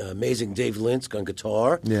amazing Dave Linsk on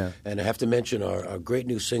guitar. Yeah. And I have to mention our great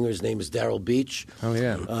new singer. His name is Daryl Beach. Oh,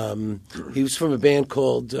 yeah. He was from a band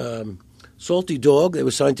called Salty Dog. They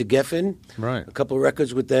were signed to Geffen. Right. A couple of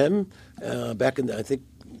records with them back in I think,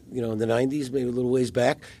 you know, in the 90s, maybe a little ways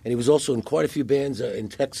back. And he was also in quite a few bands in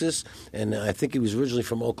Texas, and I think he was originally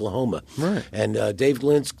from Oklahoma. Right. And Dave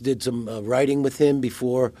Linsk did some writing with him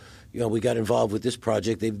before, you know, we got involved with this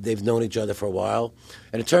project. They've known each other for a while.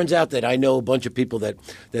 And it turns out that I know a bunch of people that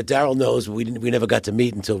Daryl knows, but we never got to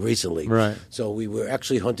meet until recently. Right. So we were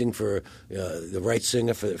actually hunting for the right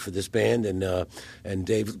singer for this band, and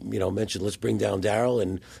Dave, you know, mentioned let's bring down Daryl,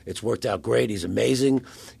 and it's worked out great. He's amazing.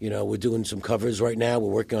 You know, we're doing some covers right now. We're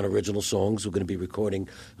working on original songs. We're going to be recording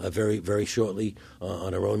very, very shortly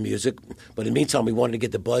on our own music. But in the meantime, we wanted to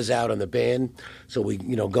get the buzz out on the band, so we,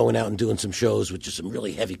 you know, going out and doing some shows with just some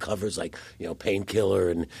really heavy covers like, you know, Painkiller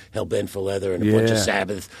and Hellbent for Leather and a bunch of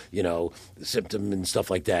Sabbath, you know, Symptom and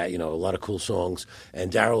stuff like that. You know, a lot of cool songs.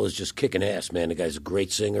 And Daryl is just kicking ass, man. The guy's a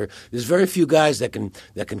great singer. There's very few guys that can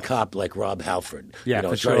cop like Rob Halford. Yeah, you know,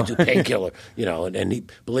 for trying sure. to do Painkiller. You know, and he,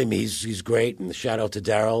 believe me, he's great. And shout out to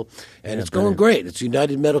Daryl. And it's brilliant. going great. It's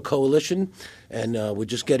United Metal Coalition. And we're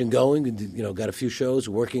just getting going. You know, got a few shows.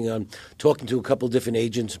 We're working on talking to a couple of different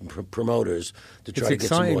agents and promoters to try to get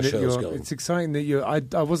some more shows going. It's exciting that you. I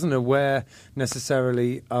wasn't aware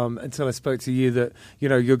necessarily until I spoke to you that, you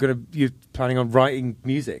know, you're planning on writing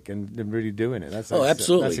music and really doing it.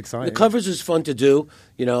 Absolutely. That's exciting. The covers is fun to do.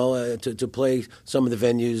 You know, to play some of the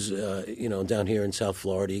venues. You know, down here in South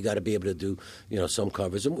Florida, you got to be able to do, you know, some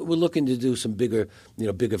covers. And we're looking to do some bigger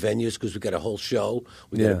venues because we got a whole show.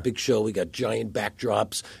 We got a big show. We got giant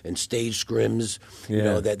backdrops and stage scrims, you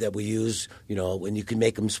know, that we use, you know, and you can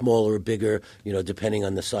make them smaller or bigger, you know, depending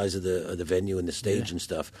on the size of the venue and the stage and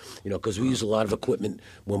stuff, you know, because we use a lot of equipment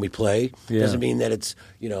when we play. Doesn't mean that it's,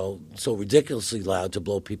 you know, so ridiculously loud to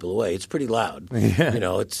blow people away. It's pretty loud. You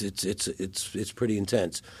know, it's pretty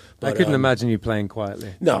intense. But, I couldn't imagine you playing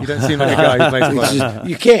quietly. No. You don't seem like a guy who plays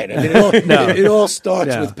quietly. You can't. I mean, it all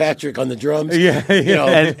starts with Patrick on the drums. You know,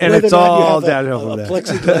 and whether it's or not you all have downhill a from there.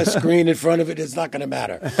 plexiglass screen in front of it, it's not going to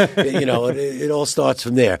matter. You know, it all starts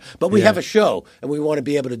from there. But we have a show, and we want to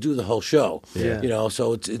be able to do the whole show. You know,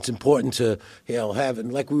 so it's important to, you know, have,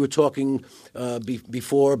 and like we were talking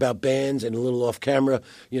before about bands and a little off camera,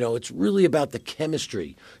 you know, it's really about the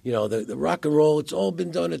chemistry. You know, the rock and roll, it's all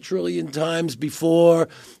been done a trillion times before,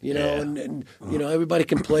 you know, and you know, everybody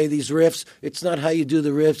can play these riffs. It's not how you do the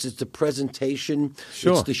riffs, it's the presentation,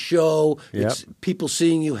 it's the show, it's people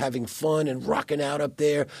seeing you having fun and rocking out up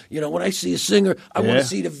there. You know, when I see a singer, I want to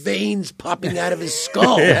see the veins popping out of his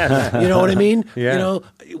skull. You know what I mean? You know,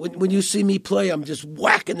 when you see me play, I'm just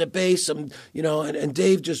whacking the bass, you know, and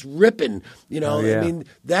Dave just ripping, you know. I mean,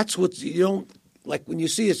 that's what you don't, like when you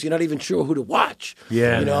see us, you're not even sure who to watch.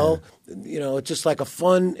 You know? You know, it's just like a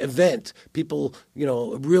fun event. People, you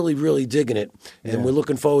know, really, really digging it. And we're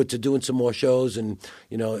looking forward to doing some more shows. And,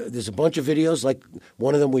 you know, there's a bunch of videos, like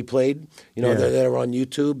one of them we played, you know, that are on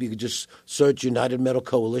YouTube. You could just search United Metal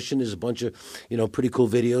Coalition. There's a bunch of, you know, pretty cool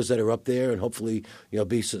videos that are up there. And hopefully, you know,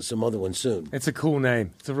 be some other ones soon. It's a cool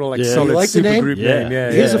name. It's a real, like, solid you like the name? supergroup name.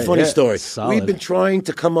 Here's a funny story. Solid. We've been trying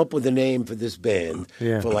to come up with a name for this band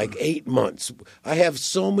for like 8 months. I have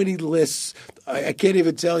so many lists. I can't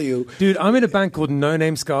even tell you. Dude, I'm in a band called No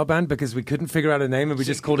Name Ska Band because we couldn't figure out a name and we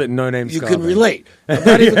just called it No Name Ska You can Band. relate. I'm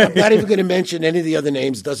not even going to mention any of the other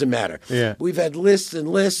names. Doesn't matter. Yeah. We've had lists and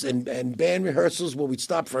lists and band rehearsals where we'd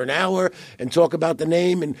stop for an hour and talk about the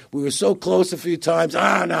name, and we were so close a few times.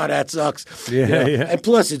 No, that sucks. Yeah. And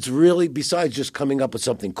plus, it's really, besides just coming up with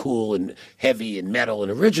something cool and heavy and metal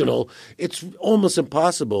and original, it's almost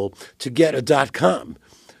impossible to get a .com.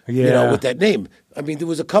 Yeah. With that name. I mean, there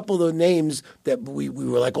was a couple of names that we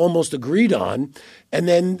were like almost agreed on, and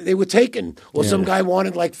then they were taken. Or some guy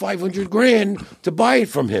wanted like $500,000 to buy it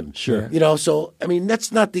from him. Sure. So, I mean,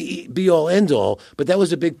 that's not the be-all, end-all, but that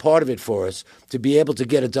was a big part of it for us, to be able to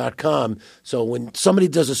get a .com. So when somebody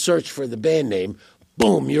does a search for the band name,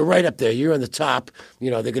 boom, you're right up there. You're on the top.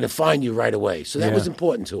 They're going to find you right away. So that was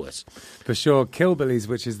important to us. For sure. Killbillies,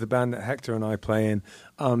 which is the band that Hector and I play in,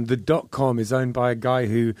 the .com is owned by a guy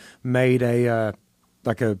who made a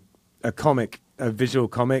comic, a visual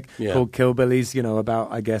comic called Killbillies,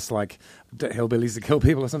 about, I guess, like hillbillies that kill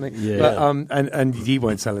people or something. Yeah. But, and he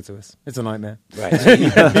won't sell it to us. It's a nightmare. Right. So you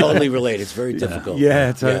can totally relate. It's very difficult.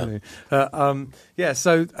 Yeah, totally.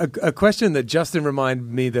 So a question that Justin reminded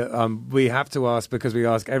me that we have to ask, because we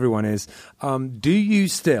ask everyone, is do you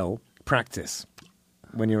still practice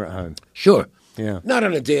when you're at home? Sure. Yeah. Not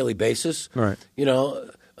on a daily basis. Right.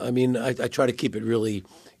 I mean, I try to keep it really,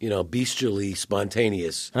 bestially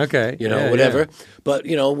spontaneous. Okay. Whatever. Yeah. But,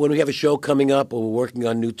 when we have a show coming up or we're working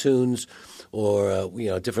on new tunes or,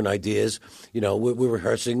 different ideas, we're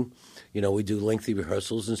rehearsing. We do lengthy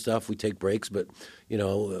rehearsals and stuff. We take breaks, but,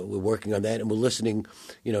 we're working on that. And we're listening,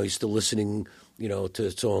 you're still listening, to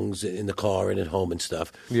songs in the car and at home and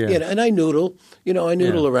stuff. Yeah. And I noodle. I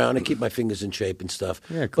noodle around. I keep my fingers in shape and stuff.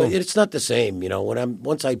 Yeah, cool. But it's not the same.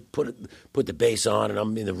 Once I put the bass on and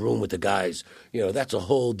I'm in the room with the guys, that's a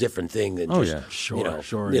whole different thing than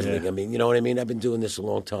Sure, niddling. yeah. I mean, you know what I mean? I've been doing this a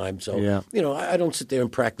long time. So, I don't sit there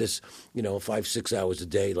and practice, 5-6 hours a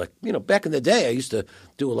day. Like, back in the day, I used to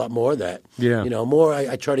do a lot more of that. Yeah. More,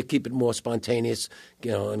 I try to keep it more spontaneous,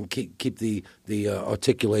 and keep the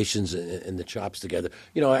articulations and the chops together.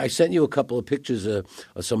 I sent you a couple of pictures of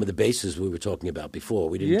some of the basses we were talking about before.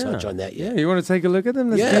 We didn't touch on that yet. Yeah, you want to take a look at them?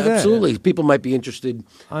 Let's do that. Absolutely. People might be interested,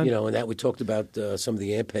 in that. We talked about some of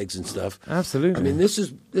the amp pegs and stuff. Absolutely. I mean, this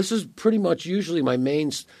is pretty much usually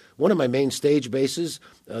one of my main stage basses.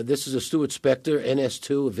 This is a Stuart Spector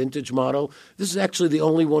NS2, a vintage model. This is actually the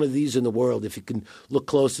only one of these in the world. If you can look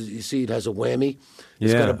close, you see it has a whammy.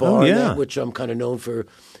 It's got a bar in that, which I'm kind of known for,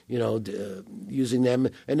 using them.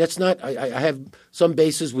 And that's not. I have some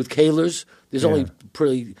basses with Kahlers. There's only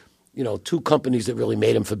pretty, two companies that really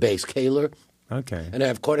made them for bass. Kahler. Okay. And I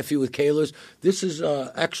have quite a few with Kahlers. This is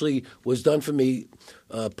actually was done for me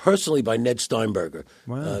personally by Ned Steinberger.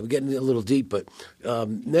 Wow. We're getting a little deep, but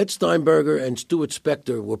Ned Steinberger and Stuart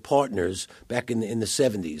Spector were partners back in the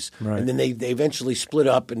 70s. Right. And then they eventually split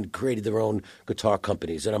up and created their own guitar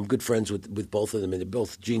companies. And I'm good friends with both of them, and they're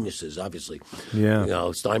both geniuses, obviously.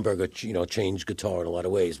 Yeah. Steinberger, changed guitar in a lot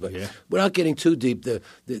of ways. But without getting too deep,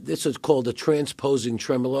 this is called a transposing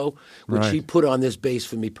tremolo, which he put on this bass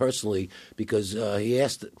for me personally because he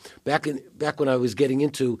asked back when I was getting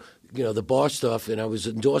into the bar stuff, and I was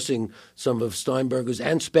endorsing some of Steinberger's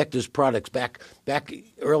and Spector's products back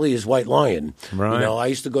early as White Lion. Right. I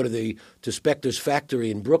used to go to Spector's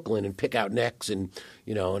factory in Brooklyn and pick out necks, and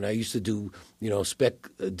and I used to do spec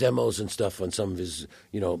demos and stuff on some of his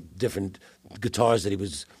different guitars that he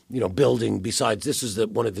was building. Besides, this is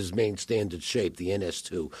one of his main standard shape, the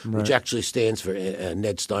NS2, which actually stands for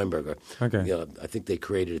Ned Steinberger. Okay. I think they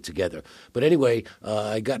created it together. But anyway,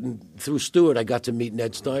 through Stuart, I got to meet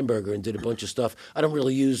Ned Steinberger and did a bunch of stuff. I don't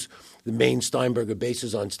really use the main Steinberger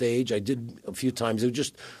basses on stage. I did a few times. They were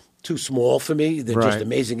just too small for me. They're just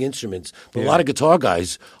amazing instruments. But a lot of guitar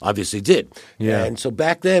guys obviously did. Yeah. And so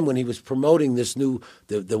back then when he was promoting this new,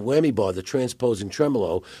 the whammy bar, the transposing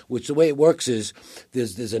tremolo, which the way it works is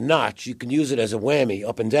there's a notch. You can use it as a whammy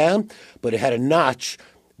up and down, but it had a notch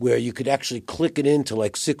where you could actually click it into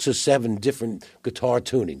like 6 or 7 different guitar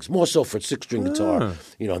tunings, more so for 6-string guitar,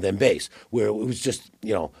 than bass, where it was just,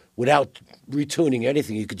 without retuning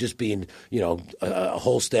anything, you could just be in, a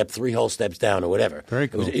whole step, 3 whole steps down or whatever. Very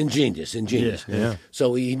cool. It was ingenious. Yeah.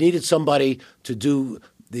 So he needed somebody to do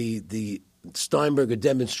the Steinberger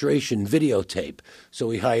demonstration videotape. So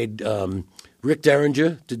he hired Rick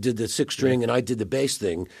Derringer to do the 6-string, and I did the bass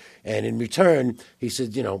thing. And in return, he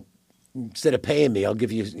said, instead of paying me, I'll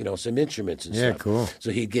give you, some instruments and stuff. Yeah, cool.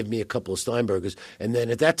 So he'd give me a couple of Steinbergers. And then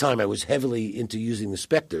at that time, I was heavily into using the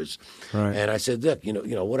Spectors. Right. And I said, look,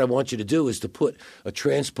 what I want you to do is to put a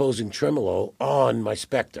transposing tremolo on my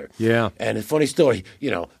Spector. Yeah. And a funny story,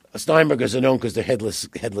 Steinbergers are known because they're headless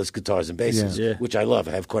guitars and basses, Yeah. which I love.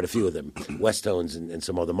 I have quite a few of them, West Tones and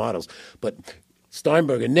some other models. But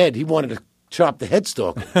Steinberger, Ned, he wanted to chop the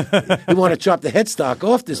headstock. He wanted to chop the headstock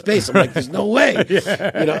off this bass. I'm like, there's no way.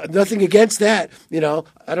 Nothing against that.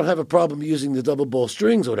 I don't have a problem using the double ball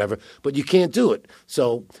strings or whatever, but you can't do it.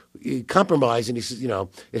 So he compromised, and he says,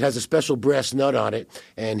 it has a special brass nut on it,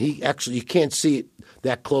 and you can't see it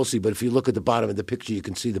that closely, but if you look at the bottom of the picture, you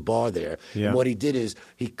can see the bar there. Yeah. And what he did is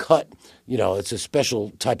he cut, it's a special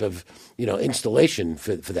type of, installation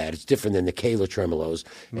for that. It's different than the Kahler tremolos.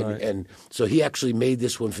 And so he actually made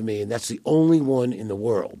this one for me, and that's the only one in the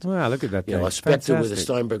world. Wow, look at that thing. A Spectre with a Fantastic.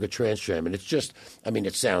 Steinberger Transtram, and it's just,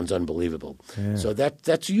 it sounds unbelievable. Yeah. So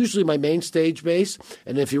that's usually my main stage bass,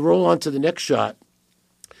 and if you roll on to the next shot,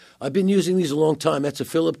 I've been using these a long time. That's a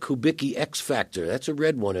Philip Kubicki X Factor. That's a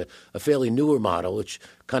red one, a fairly newer model, which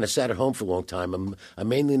kind of sat at home for a long time. I'm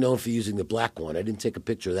mainly known for using the black one. I didn't take a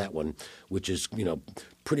picture of that one, which is,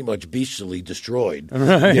 pretty much beastly destroyed.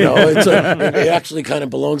 Right. It actually kind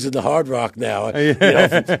of belongs in the hard rock now.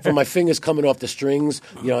 From my fingers coming off the strings,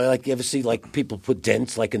 like you ever see like people put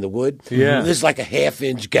dents like in the wood? Yeah. There's like a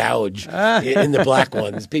 1/2-inch gouge in the black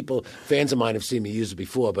ones. Fans of mine have seen me use it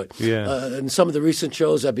before, but in some of the recent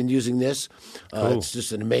shows I've been using this. Cool. It's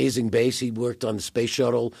just an amazing bass. He worked on the space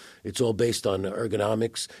shuttle. It's all based on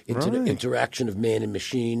ergonomics, interaction of man and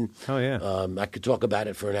machine. Oh, yeah. I could talk about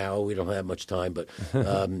it for an hour. We don't have much time, but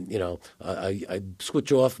I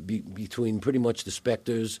switch off between pretty much the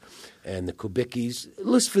Spectres and the Kubickis.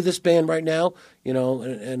 List for this band right now,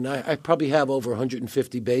 and I probably have over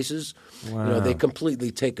 150 basses. Wow. They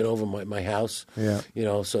completely taken over my house. Yeah.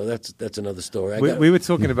 So that's another story. We were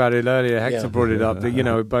talking about it earlier. Hector brought it up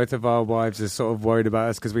that both of our wives are sort of worried about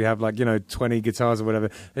us because we have 20 guitars or whatever.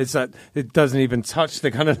 It's like it doesn't even touch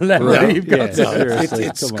the kind of level that you've got.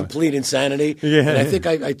 It's complete insanity. Yeah. And I think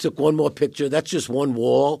I took one more picture. That's just one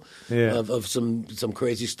wall of some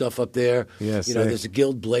crazy stuff up there. Yeah, there's a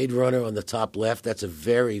Guild Blade Runner on the top left. That's a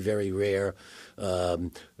very, very rare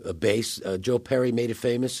bass. Joe Perry made it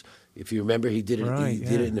famous. If you remember, he did it. Right,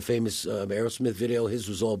 Did it in the famous Aerosmith video. His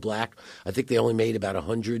was all black. I think they only made about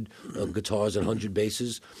 100 guitars and 100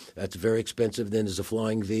 basses. That's very expensive. Then there's a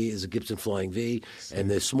Flying V, there's a Gibson Flying V, and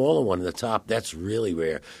the smaller one on the top. That's really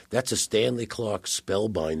rare. That's a Stanley Clarke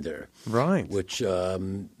Spellbinder, right? Which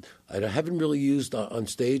I haven't really used on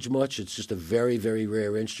stage much. It's just a very, very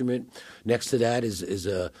rare instrument. Next to that is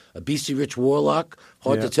a BC Rich Warlock.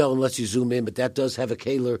 Hard to tell unless you zoom in, but that does have a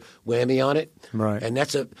Kahler whammy on it. Right. And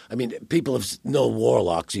that's people have known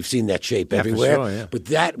Warlocks. You've seen that shape everywhere. For sure, But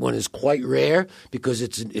that one is quite rare because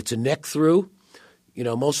it's a neck through.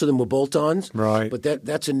 Most of them were bolt-ons. Right. But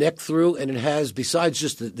that's a neck through, and it has, besides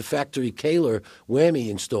just the factory Kahler whammy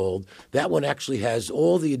installed, that one actually has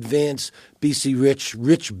all the advanced BC Rich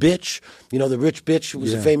Bitch. The Rich Bitch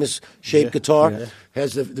was a famous shaped guitar. Yeah.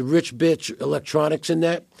 Has the Rich Bitch electronics in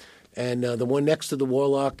that. And the one next to the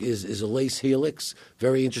Warlock is a Lace Helix,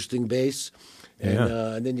 very interesting bass.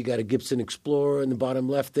 And then you got a Gibson Explorer in the bottom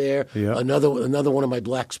left there. Yeah. Another one of my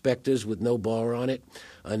black Spectres with no bar on it.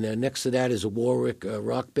 And next to that is a Warwick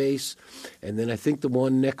rock bass. And then I think the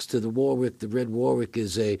one next to the Warwick, the red Warwick,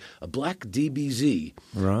 is a black DBZ,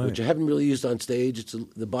 which I haven't really used on stage.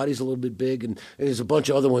 The body's a little bit big, and there's a bunch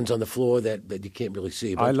of other ones on the floor that you can't really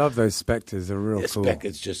see. But I love those Spectres. They're real cool.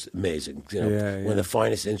 It's just amazing. One of the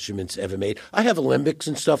finest instruments ever made. I have Alembics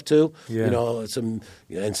and stuff too. Yeah. Some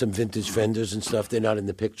vintage Fenders and stuff. They're not in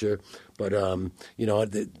the picture, but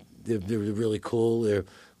they're really cool.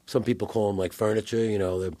 Some people call them like furniture.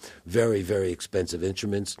 They're very, very expensive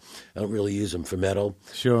instruments. I don't really use them for metal.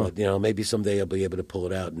 Sure. But, maybe someday I'll be able to pull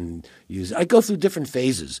it out and use it. I go through different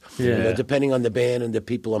phases, depending on the band and the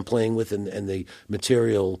people I'm playing with and the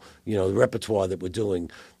material, the repertoire that we're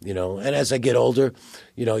doing, And as I get older,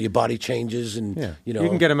 your body changes and, You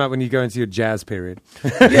can get them out when you go into your jazz period.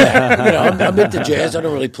 I'm into jazz. I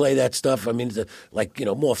don't really play that stuff. I'm into,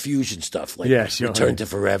 more fusion stuff, like Return to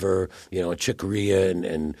Forever, Chick Corea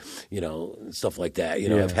and stuff like that.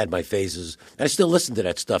 I've had my phases. And I still listen to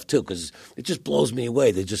that stuff, too, because it just blows me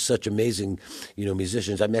away. They're just such amazing,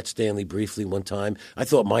 musicians. I met Stanley briefly one time. I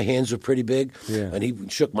thought my hands were pretty big, and he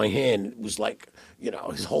shook my hand. It was like,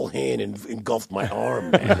 his whole hand engulfed my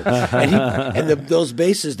arm. And those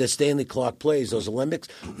basses that Stanley Clarke plays, those Alembics,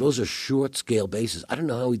 those are short-scale basses. I don't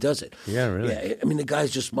know how he does it. Yeah, really? Yeah, the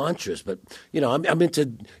guy's just monstrous. But, I'm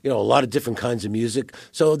into, a lot of different kinds of music.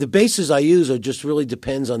 So the basses I use are just really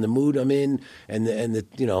depends depends on the mood I'm in and the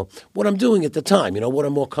you know what I'm doing at the time. You know what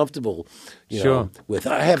I'm more comfortable. You know, with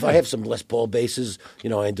I have some Les Paul basses. You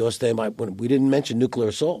know, I endorsed them. We didn't mention Nuclear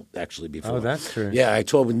Assault actually before. Oh, that's true. Yeah, I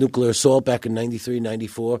toured with Nuclear Assault back in '93,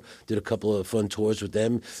 '94. Did a couple of fun tours with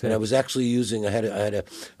them, and I was actually using. I had a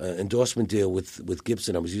endorsement deal with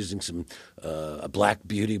Gibson. I was using some a Black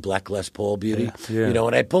Les Paul Beauty. Yeah. You know,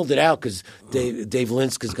 and I pulled it out because Dave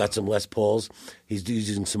Linska's got some Les Pauls. He's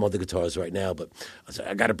using some other guitars right now, but I said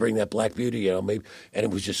I got to bring that Black Beauty. You know, maybe, and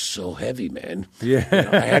it was just so heavy, man. Yeah,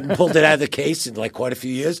 you know, I hadn't pulled it out of the case in like quite a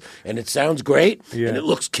few years, and it sounds great, and it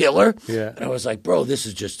looks killer. Yeah, and I was like, bro, this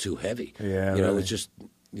is just too heavy. Yeah, you know, it's just.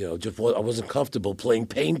 You know, I wasn't comfortable playing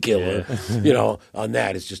Painkiller, you know, on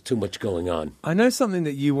that. It's just too much going on. I know something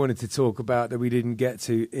that you wanted to talk about that we didn't get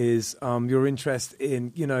to is your interest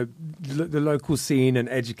in, you know, the local scene and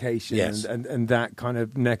education and that kind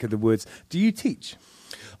of neck of the woods. Do you teach?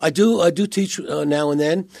 I do teach now and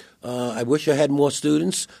then. I wish I had more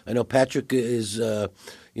students. I know Patrick is,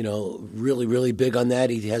 you know, really, really big on that.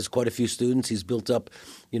 He has quite a few students. He's built up,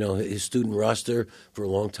 you know, his student roster for a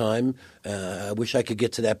long time. I wish I could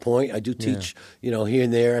get to that point. I do teach, you know, here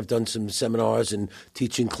and there. I've done some seminars and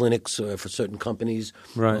teaching clinics for certain companies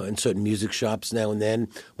and certain music shops now and then.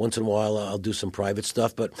 Once in a while, I'll do some private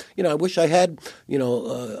stuff. But, you know, I wish I had, you know,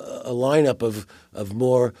 a lineup of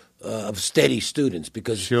more of steady students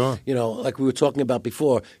because, you know, like we were talking about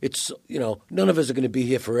before, it's, you know, none of us are going to be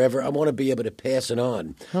here forever. I want to be able to pass it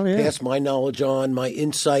on, pass my knowledge on, my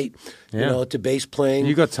insight, you know, to bass playing.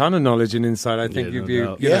 You got a ton of knowledge and insight. I think you'd be,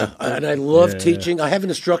 you know. And I love teaching. I have an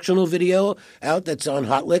instructional video out that's on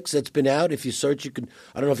Hot Licks that's been out. If you search, you could,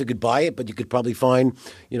 I don't know if you could buy it, but you could probably find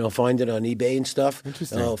it on eBay and stuff.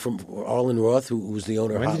 Interesting. From Arlen Roth, who was the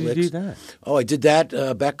owner of Hot Licks. When did you do that? Oh, I did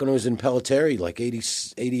that back when I was in Pelletieri, like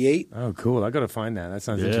 88. Oh, cool. I got to find that. That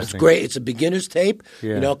sounds interesting. It's great. It's a beginner's tape,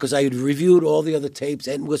 you know, because I had reviewed all the other tapes,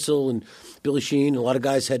 Entwistle and Billy Sheen. A lot of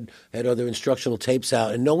guys had other instructional tapes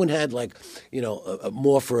out, and no one had, like, you know,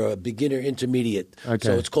 more for a beginner intermediate. Okay.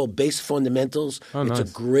 So it's called Bass Fundamentals. Oh, it's nice.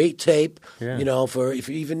 a great tape, you know, for if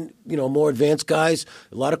even, you know, more advanced guys.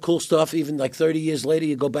 A lot of cool stuff. Even like 30 years later,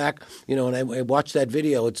 you go back, you know, and I watched that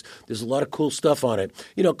video. There's a lot of cool stuff on it,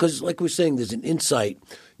 you know, because like we were saying, there's an insight,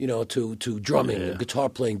 you know, to drumming, and guitar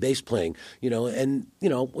playing, bass playing, you know, and, you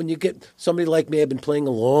know, when you get somebody like me, I've been playing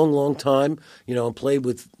a long, long time, you know, and played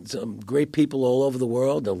with some great people all over the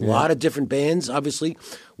world, a lot of different bands, obviously.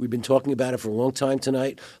 We've been talking about it for a long time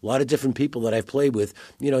tonight. A lot of different people that I've played with.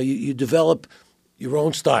 You know, you develop your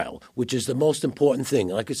own style, which is the most important thing.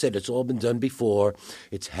 Like I said, it's all been done before.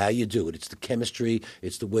 It's how you do it. It's the chemistry.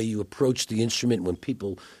 It's the way you approach the instrument when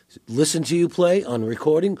people listen to you play on a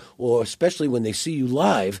recording, or especially when they see you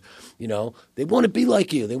live. You know, they want to be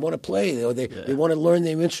like you. They want to play, or they want to learn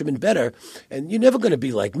their instrument better. And you're never going to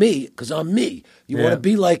be like me because I'm me. You want to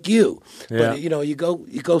be like you. But, you know, you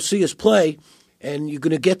go see us play, and you're going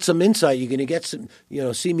to get some insight. You're going to get some, you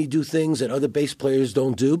know, see me do things that other bass players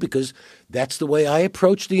don't do because that's the way I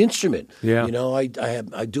approach the instrument. Yeah. You know, I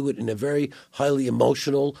do it in a very highly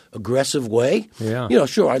emotional, aggressive way. Yeah. You know,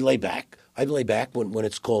 sure, I lay back. I lay back when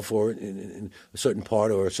it's called for in a certain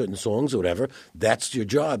part or certain songs or whatever. That's your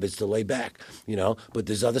job, is to lay back, you know. But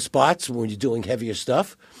there's other spots when you're doing heavier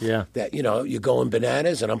stuff that, you know, you're going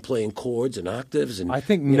bananas and I'm playing chords and octaves. And I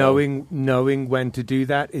think knowing when to do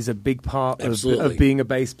that is a big part of being a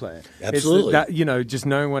bass player. Absolutely. That, you know, just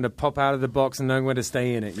knowing when to pop out of the box and knowing when to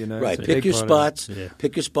stay in it, you know. Right. Pick your spots.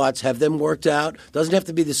 Pick your spots. Have them worked out. Doesn't have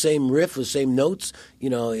to be the same riff or same notes, you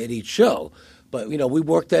know, at each show. But, you know, we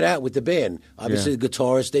worked that out with the band. Obviously, the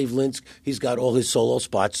guitarist, Dave Linsk, he's got all his solo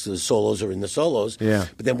spots. The solos are in the solos. Yeah.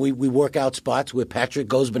 But then we work out spots where Patrick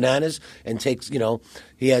goes bananas and takes, you know,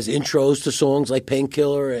 he has intros to songs like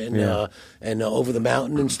Painkiller and Over the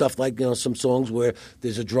Mountain and stuff like, you know, some songs where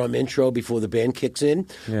there's a drum intro before the band kicks in.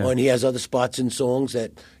 Yeah. And he has other spots in songs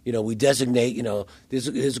that, you know, we designate, you know, there's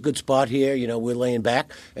a good spot here, you know, we're laying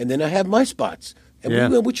back. And then I have my spots.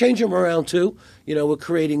 And we change them around, too. You know, we're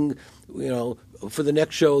creating, you know, for the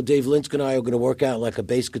next show, Dave Linsk and I are going to work out like a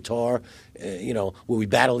bass guitar, you know, where we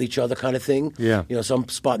battle each other kind of thing. Yeah. You know, some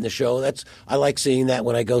spot in the show. I like seeing that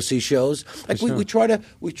when I go see shows. Like we try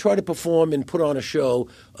to perform and put on a show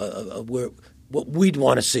where what we'd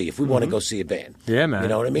want to see if we want to go see a band. Yeah, man. You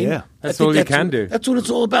know what I mean? Yeah. That's all you can do. That's what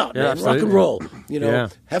it's all about, man. Absolutely. Rock and roll. You know,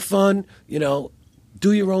 have fun, you know,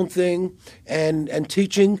 do your own thing, and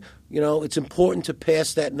teaching. You know, it's important to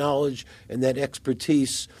pass that knowledge and that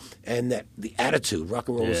expertise and that the attitude. Rock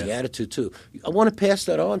and roll is the attitude, too. I want to pass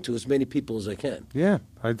that on to as many people as I can. Yeah.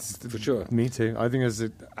 For sure. Me too. I think it's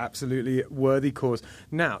an absolutely worthy cause.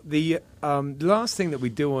 Now, the last thing that we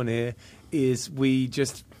do on here is we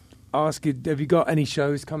just ask you, have you got any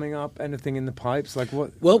shows coming up? Anything in the pipes? Like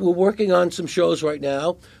what? Well, we're working on some shows right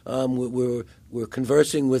now. We're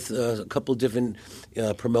conversing with a couple of different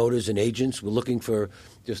promoters and agents. We're looking for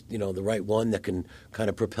just the right one that can kind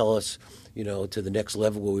of propel us to the next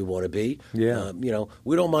level where we want to be. Yeah.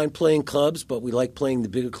 We don't mind playing clubs, but we like playing the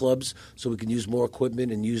bigger clubs so we can use more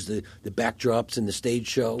equipment and use the backdrops and the stage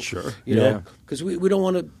show. Sure. Because we don't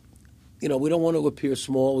want to, we don't want to appear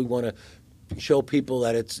small. We want to show people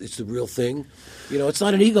that it's the real thing. It's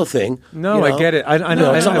not an ego thing. No, I get it. I know.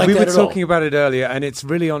 No, it's not like we that were at all. talking about it earlier, and it's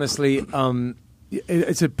really honestly,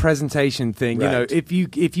 it's a presentation thing. Right. If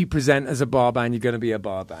you present as a bar band, you're going to be a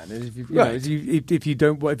bar band. And if you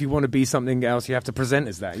if you want to be something else, you have to present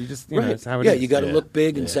as that. You just it's how it is. You got to look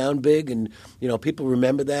big and sound big, and people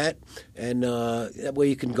remember that, and that way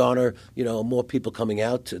you can garner more people coming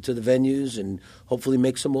out to the venues and hopefully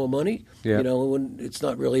make some more money. Yeah. When it's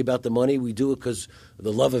not really about the money, we do it because of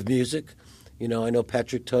the love of music. I know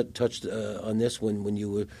Patrick touched on this when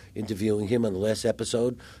you were interviewing him on the last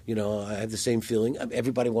episode. I have the same feeling.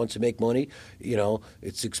 Everybody wants to make money.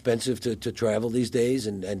 It's expensive to travel these days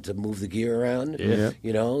and to move the gear around. Yeah.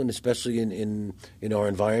 And especially in our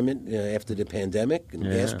environment after the pandemic and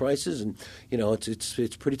gas prices. And,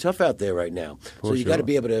 it's pretty tough out there right now. So you got to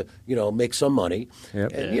be able to, make some money.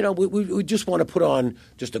 Yep. And, we just want to put on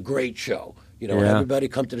just a great show. Everybody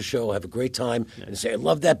come to the show, have a great time, and say, I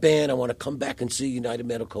love that band. I want to come back and see United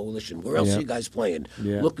Metal Coalition. Where else are you guys playing?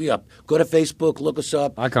 Yeah. Look me up. Go to Facebook. Look us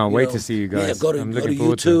up. I can't wait to see you guys. Yeah, go to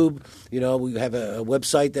YouTube. We have a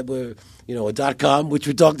website that we're, a .com, which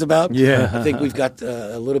we talked about. Yeah. I think we've got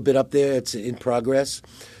a little bit up there. It's in progress.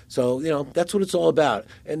 So, that's what it's all about.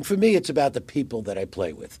 And for me, it's about the people that I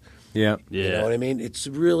play with. Yeah. You know what I mean? It's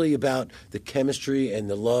really about the chemistry and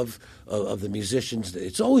the love of the musicians.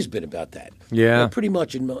 It's always been about that. Yeah. Pretty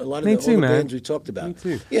much in a lot of Me the too, older man. bands we talked about. Me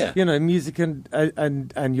too. Yeah. Music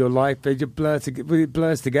and your life, they just it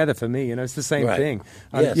blurs together for me. It's the same Right. thing.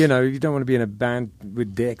 Yes. You don't want to be in a band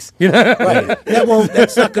with dicks. Right.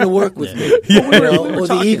 That's not going to work with me. Or the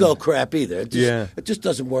talking- ego crap either. It just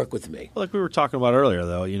doesn't work with me. Like we were talking about earlier,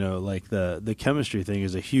 though, like the chemistry thing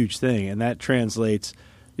is a huge thing, and that translates,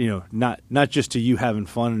 not just to you having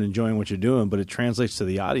fun and enjoying what you're doing, but it translates to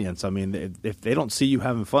the audience. I mean, if they don't see you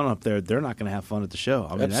having fun up there, they're not going to have fun at the show.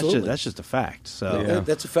 I mean, Absolutely. that's just a fact. So Yeah,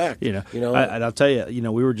 that's a fact. and I'll tell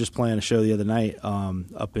you, we were just playing a show the other night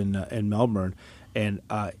up in Melbourne. And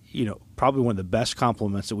probably one of the best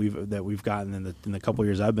compliments that we've gotten in the couple of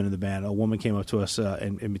years I've been in the band. A woman came up to us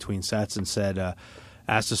in between sets and said,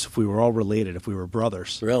 asked us if we were all related, if we were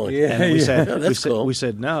brothers. Really? Yeah. And we said, Oh, that's cool. We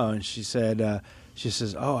said no, and she said, she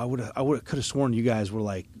says, "Oh, I could have sworn you guys were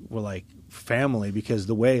like family, because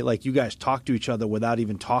the way like you guys talk to each other without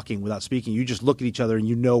even talking, without speaking, you just look at each other and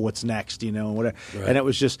you know what's next, and whatever." Right. And it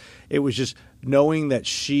was just knowing that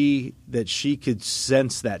she could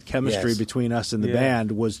sense that chemistry Yes. between us and the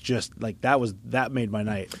band was just like that made my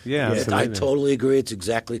night. Yeah, I absolutely. totally agree. It's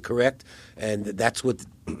exactly correct, and that's what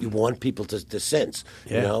you want people to sense.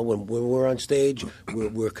 Yeah. When we're on stage,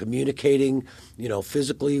 we're communicating,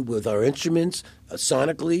 physically with our instruments,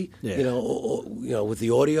 sonically, Yeah. with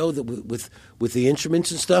the audio, with the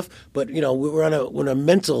instruments and stuff. But we're on a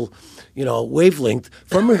mental, wavelength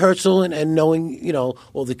from rehearsal and knowing,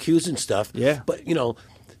 all the cues and stuff. Yeah. But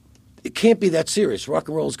it can't be that serious. Rock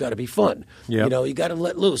and roll's got to be fun. Yep. You got to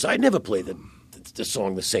let loose. I never play the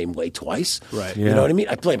song the same way twice. Right. You Yeah. know what I mean?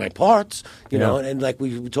 I play my parts, Yeah. and like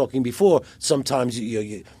we were talking before, sometimes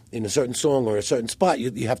you in a certain song or a certain spot,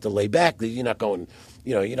 you have to lay back. You're not going,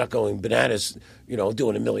 bananas,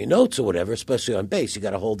 doing a million notes or whatever, especially on bass. You got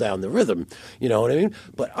to hold down the rhythm. You know what I mean?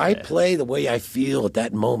 But I play the way I feel at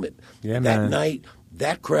that moment. Yeah, that man. night.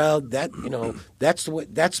 That crowd, that's the way.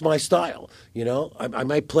 That's my style. I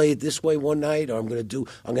might play it this way one night, or I'm going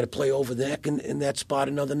to play over the neck in that spot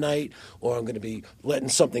another night, or I'm going to be letting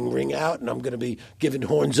something ring out, and I'm going to be giving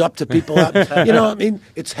horns up to people out.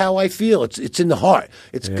 It's how I feel. It's in the heart.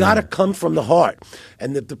 It's got to come from the heart.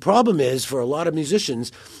 And the problem is, for a lot of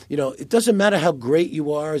musicians, it doesn't matter how great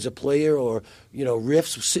you are as a player or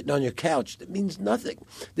riffs sitting on your couch. It means nothing.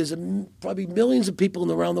 There's probably millions of people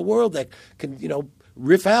around the world that can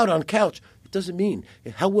riff out on couch. It doesn't mean.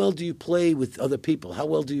 How well do you play with other people? How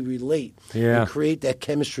well do you relate Yeah. and create that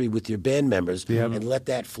chemistry with your band members and let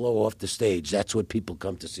that flow off the stage? That's what people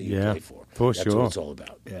come to see you Yeah, play for. for That's sure. what it's all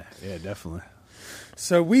about. Yeah, definitely.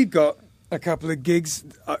 So we've got a couple of gigs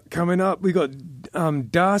coming up. We got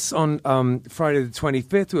Das on Friday the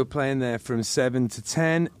 25th. We're playing there from 7 to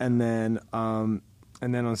 10, and then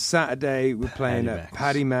And then on Saturday, we're playing Paddy at Max.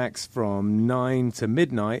 Paddy Max from 9 to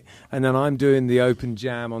midnight. And then I'm doing the open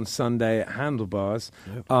jam on Sunday at Handlebars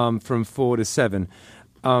from 4 to 7.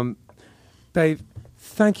 Dave,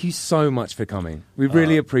 thank you so much for coming. We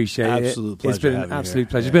really appreciate it. Absolute pleasure. It's been an having you absolute here.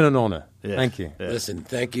 pleasure. Yeah. It's been an honor. Yeah. Thank you. Yeah. Listen,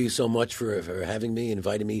 thank you so much for having me,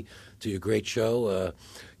 inviting me to your great show.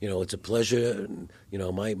 It's a pleasure.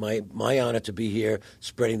 My honor to be here,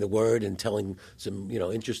 spreading the word and telling some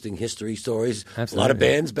interesting history stories. Absolutely. A lot of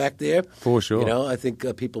bands back there, For sure. I think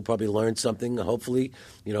people probably learned something. Hopefully,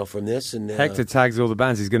 from this. And Hector tags all the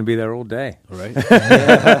bands. He's going to be there all day. All right.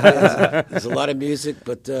 there's a lot of music,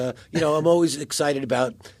 but I'm always excited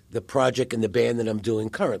about the project and the band that I'm doing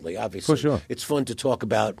currently. Obviously, For sure. It's fun to talk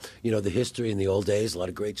about the history in the old days. A lot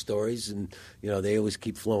of great stories, and they always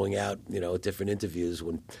keep flowing out. At different interviews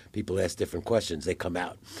when people ask different questions, they come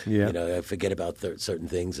out. Yeah. I forget about certain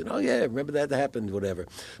things, and remember that happened, whatever.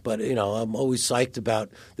 But I'm always psyched about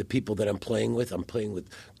the people that I'm playing with. I'm playing with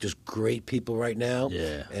just great people right now.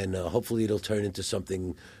 Yeah. And hopefully it'll turn into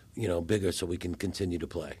something bigger, so we can continue to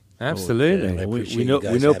play. Absolutely. I we appreciate know you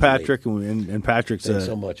guys we know having me. Patrick, and Patrick's Thanks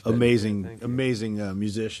so much, Ben. amazing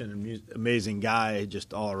musician and amazing guy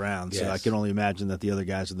just all around. So Yes. I can only imagine that the other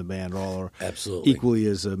guys in the band are Absolutely. equally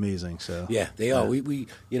as amazing. So Yeah, they are. We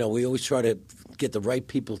always try to get the right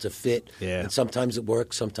people to fit. Yeah. And sometimes it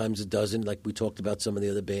works, sometimes it doesn't. Like we talked about some of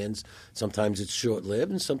the other bands. Sometimes it's short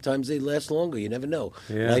lived, and sometimes they last longer. You never know.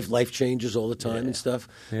 Yeah. Life changes all the time and stuff.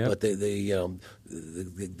 Yeah. But the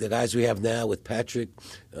guys we have now with Patrick,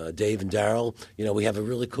 Dave, and Daryl, we have a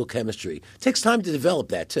really cool chemistry. It takes time to develop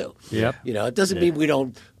that too. Yep. It doesn't mean we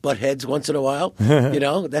don't butt heads once in a while.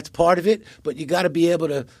 That's part of it. But you got to be able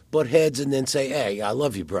to butt heads and then say, "Hey, I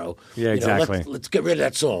love you, bro." Yeah, exactly. Let's get rid of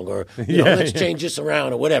that song, or let's change this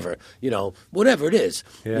around, or whatever. Whatever it is.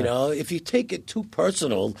 Yeah. If you take it too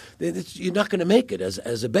personal, then you're not going to make it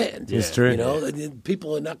as a band. It's true. And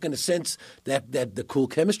people are not going to sense that the cool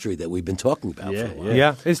chemistry that we've been talking about for a while.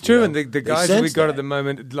 Yeah, it's true. And the guys that we sense got that. at the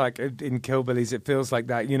moment, like in Killbillies, it feels like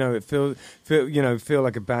that. It feel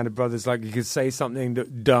like a band of brothers. Like you could say something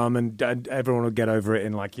dumb, and everyone will get over it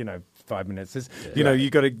in 5 minutes. You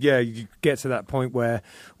got to you get to that point where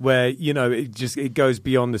it goes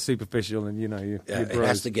beyond the superficial, and you're It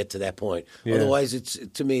has to get to that point. Yeah. Otherwise, it's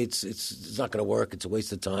not going to work. It's a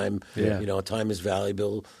waste of time. Yeah. Time is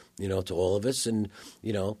valuable. To all of us, and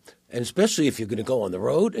and especially if you're going to go on the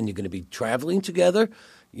road and you're going to be traveling together,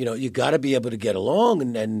 you got to be able to get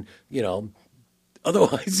along, and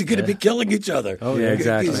otherwise you're going to be killing each other. Oh, yeah,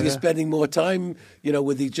 exactly. Because you're spending more time,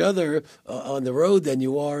 with each other on the road than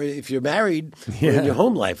you are if you're married or in your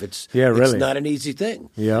home life. It's really. not an easy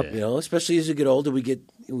thing. Yep. Especially as you get older,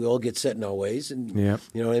 we all get set in our ways, and Yep.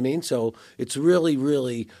 you know what I mean. So it's really,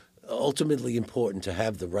 really ultimately important to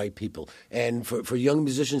have the right people. And for young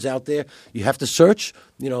musicians out there, you have to search,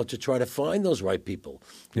 to try to find those right people.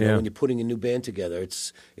 When you're putting a new band together,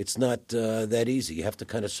 it's not that easy. You have to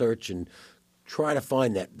kind of search and try to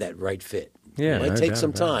find that right fit. Yeah, It might no take doubt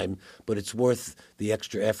some about it. time, but it's worth the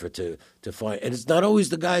extra effort to find. And it's not always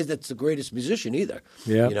the guy that's the greatest musician either.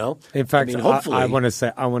 Yeah. I In fact, mean, hopefully, I want to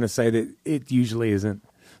say that it usually isn't.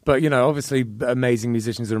 But obviously, amazing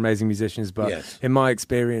musicians are amazing musicians. But Yes. in my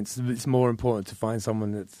experience, it's more important to find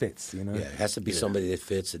someone that fits. Yeah, it has to be somebody that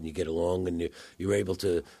fits and you get along and you're able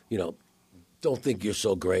to, don't think you're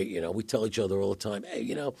so great. We tell each other all the time,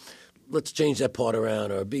 hey, let's change that part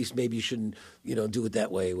around, or Beast, maybe you shouldn't, do it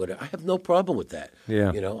that way. Whatever. I have no problem with that.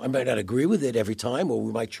 Yeah. I might not agree with it every time, or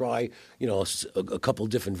we might try, a couple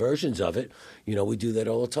different versions of it. We do that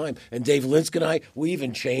all the time. And Dave Linsk and I, we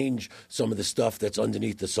even change some of the stuff that's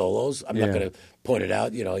underneath the solos. I'm not Yeah. going to point it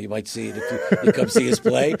out. You might see it if you come see us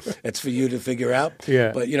play. That's for you to figure out.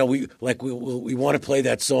 Yeah. But we want to play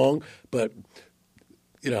that song, but.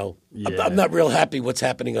 I'm not real happy what's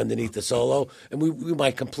happening underneath the solo, and we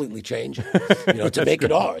might completely change it, to make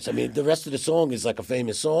it ours. I mean, the rest of the song is like a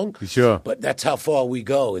famous song. Sure. But that's how far we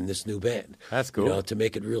go in this new band. That's cool. To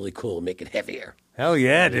make it really cool, make it heavier. Hell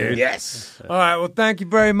yeah, dude. Yes. All right. Well, thank you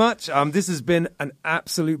very much. This has been an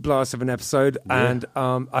absolute blast of an episode, and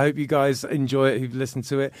I hope you guys enjoy it. Who've listened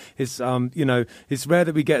to it? It's it's rare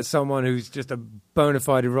that we get someone who's just a bona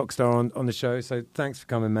fide rock star on the show. So thanks for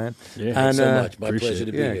coming, man. Yeah. And, Thanks so much. My appreciate pleasure to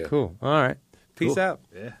it. be yeah, here. cool. All right. Peace Cool. out.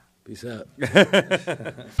 Yeah. Peace out.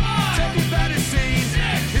 Everybody sing,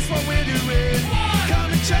 it's what we're doing.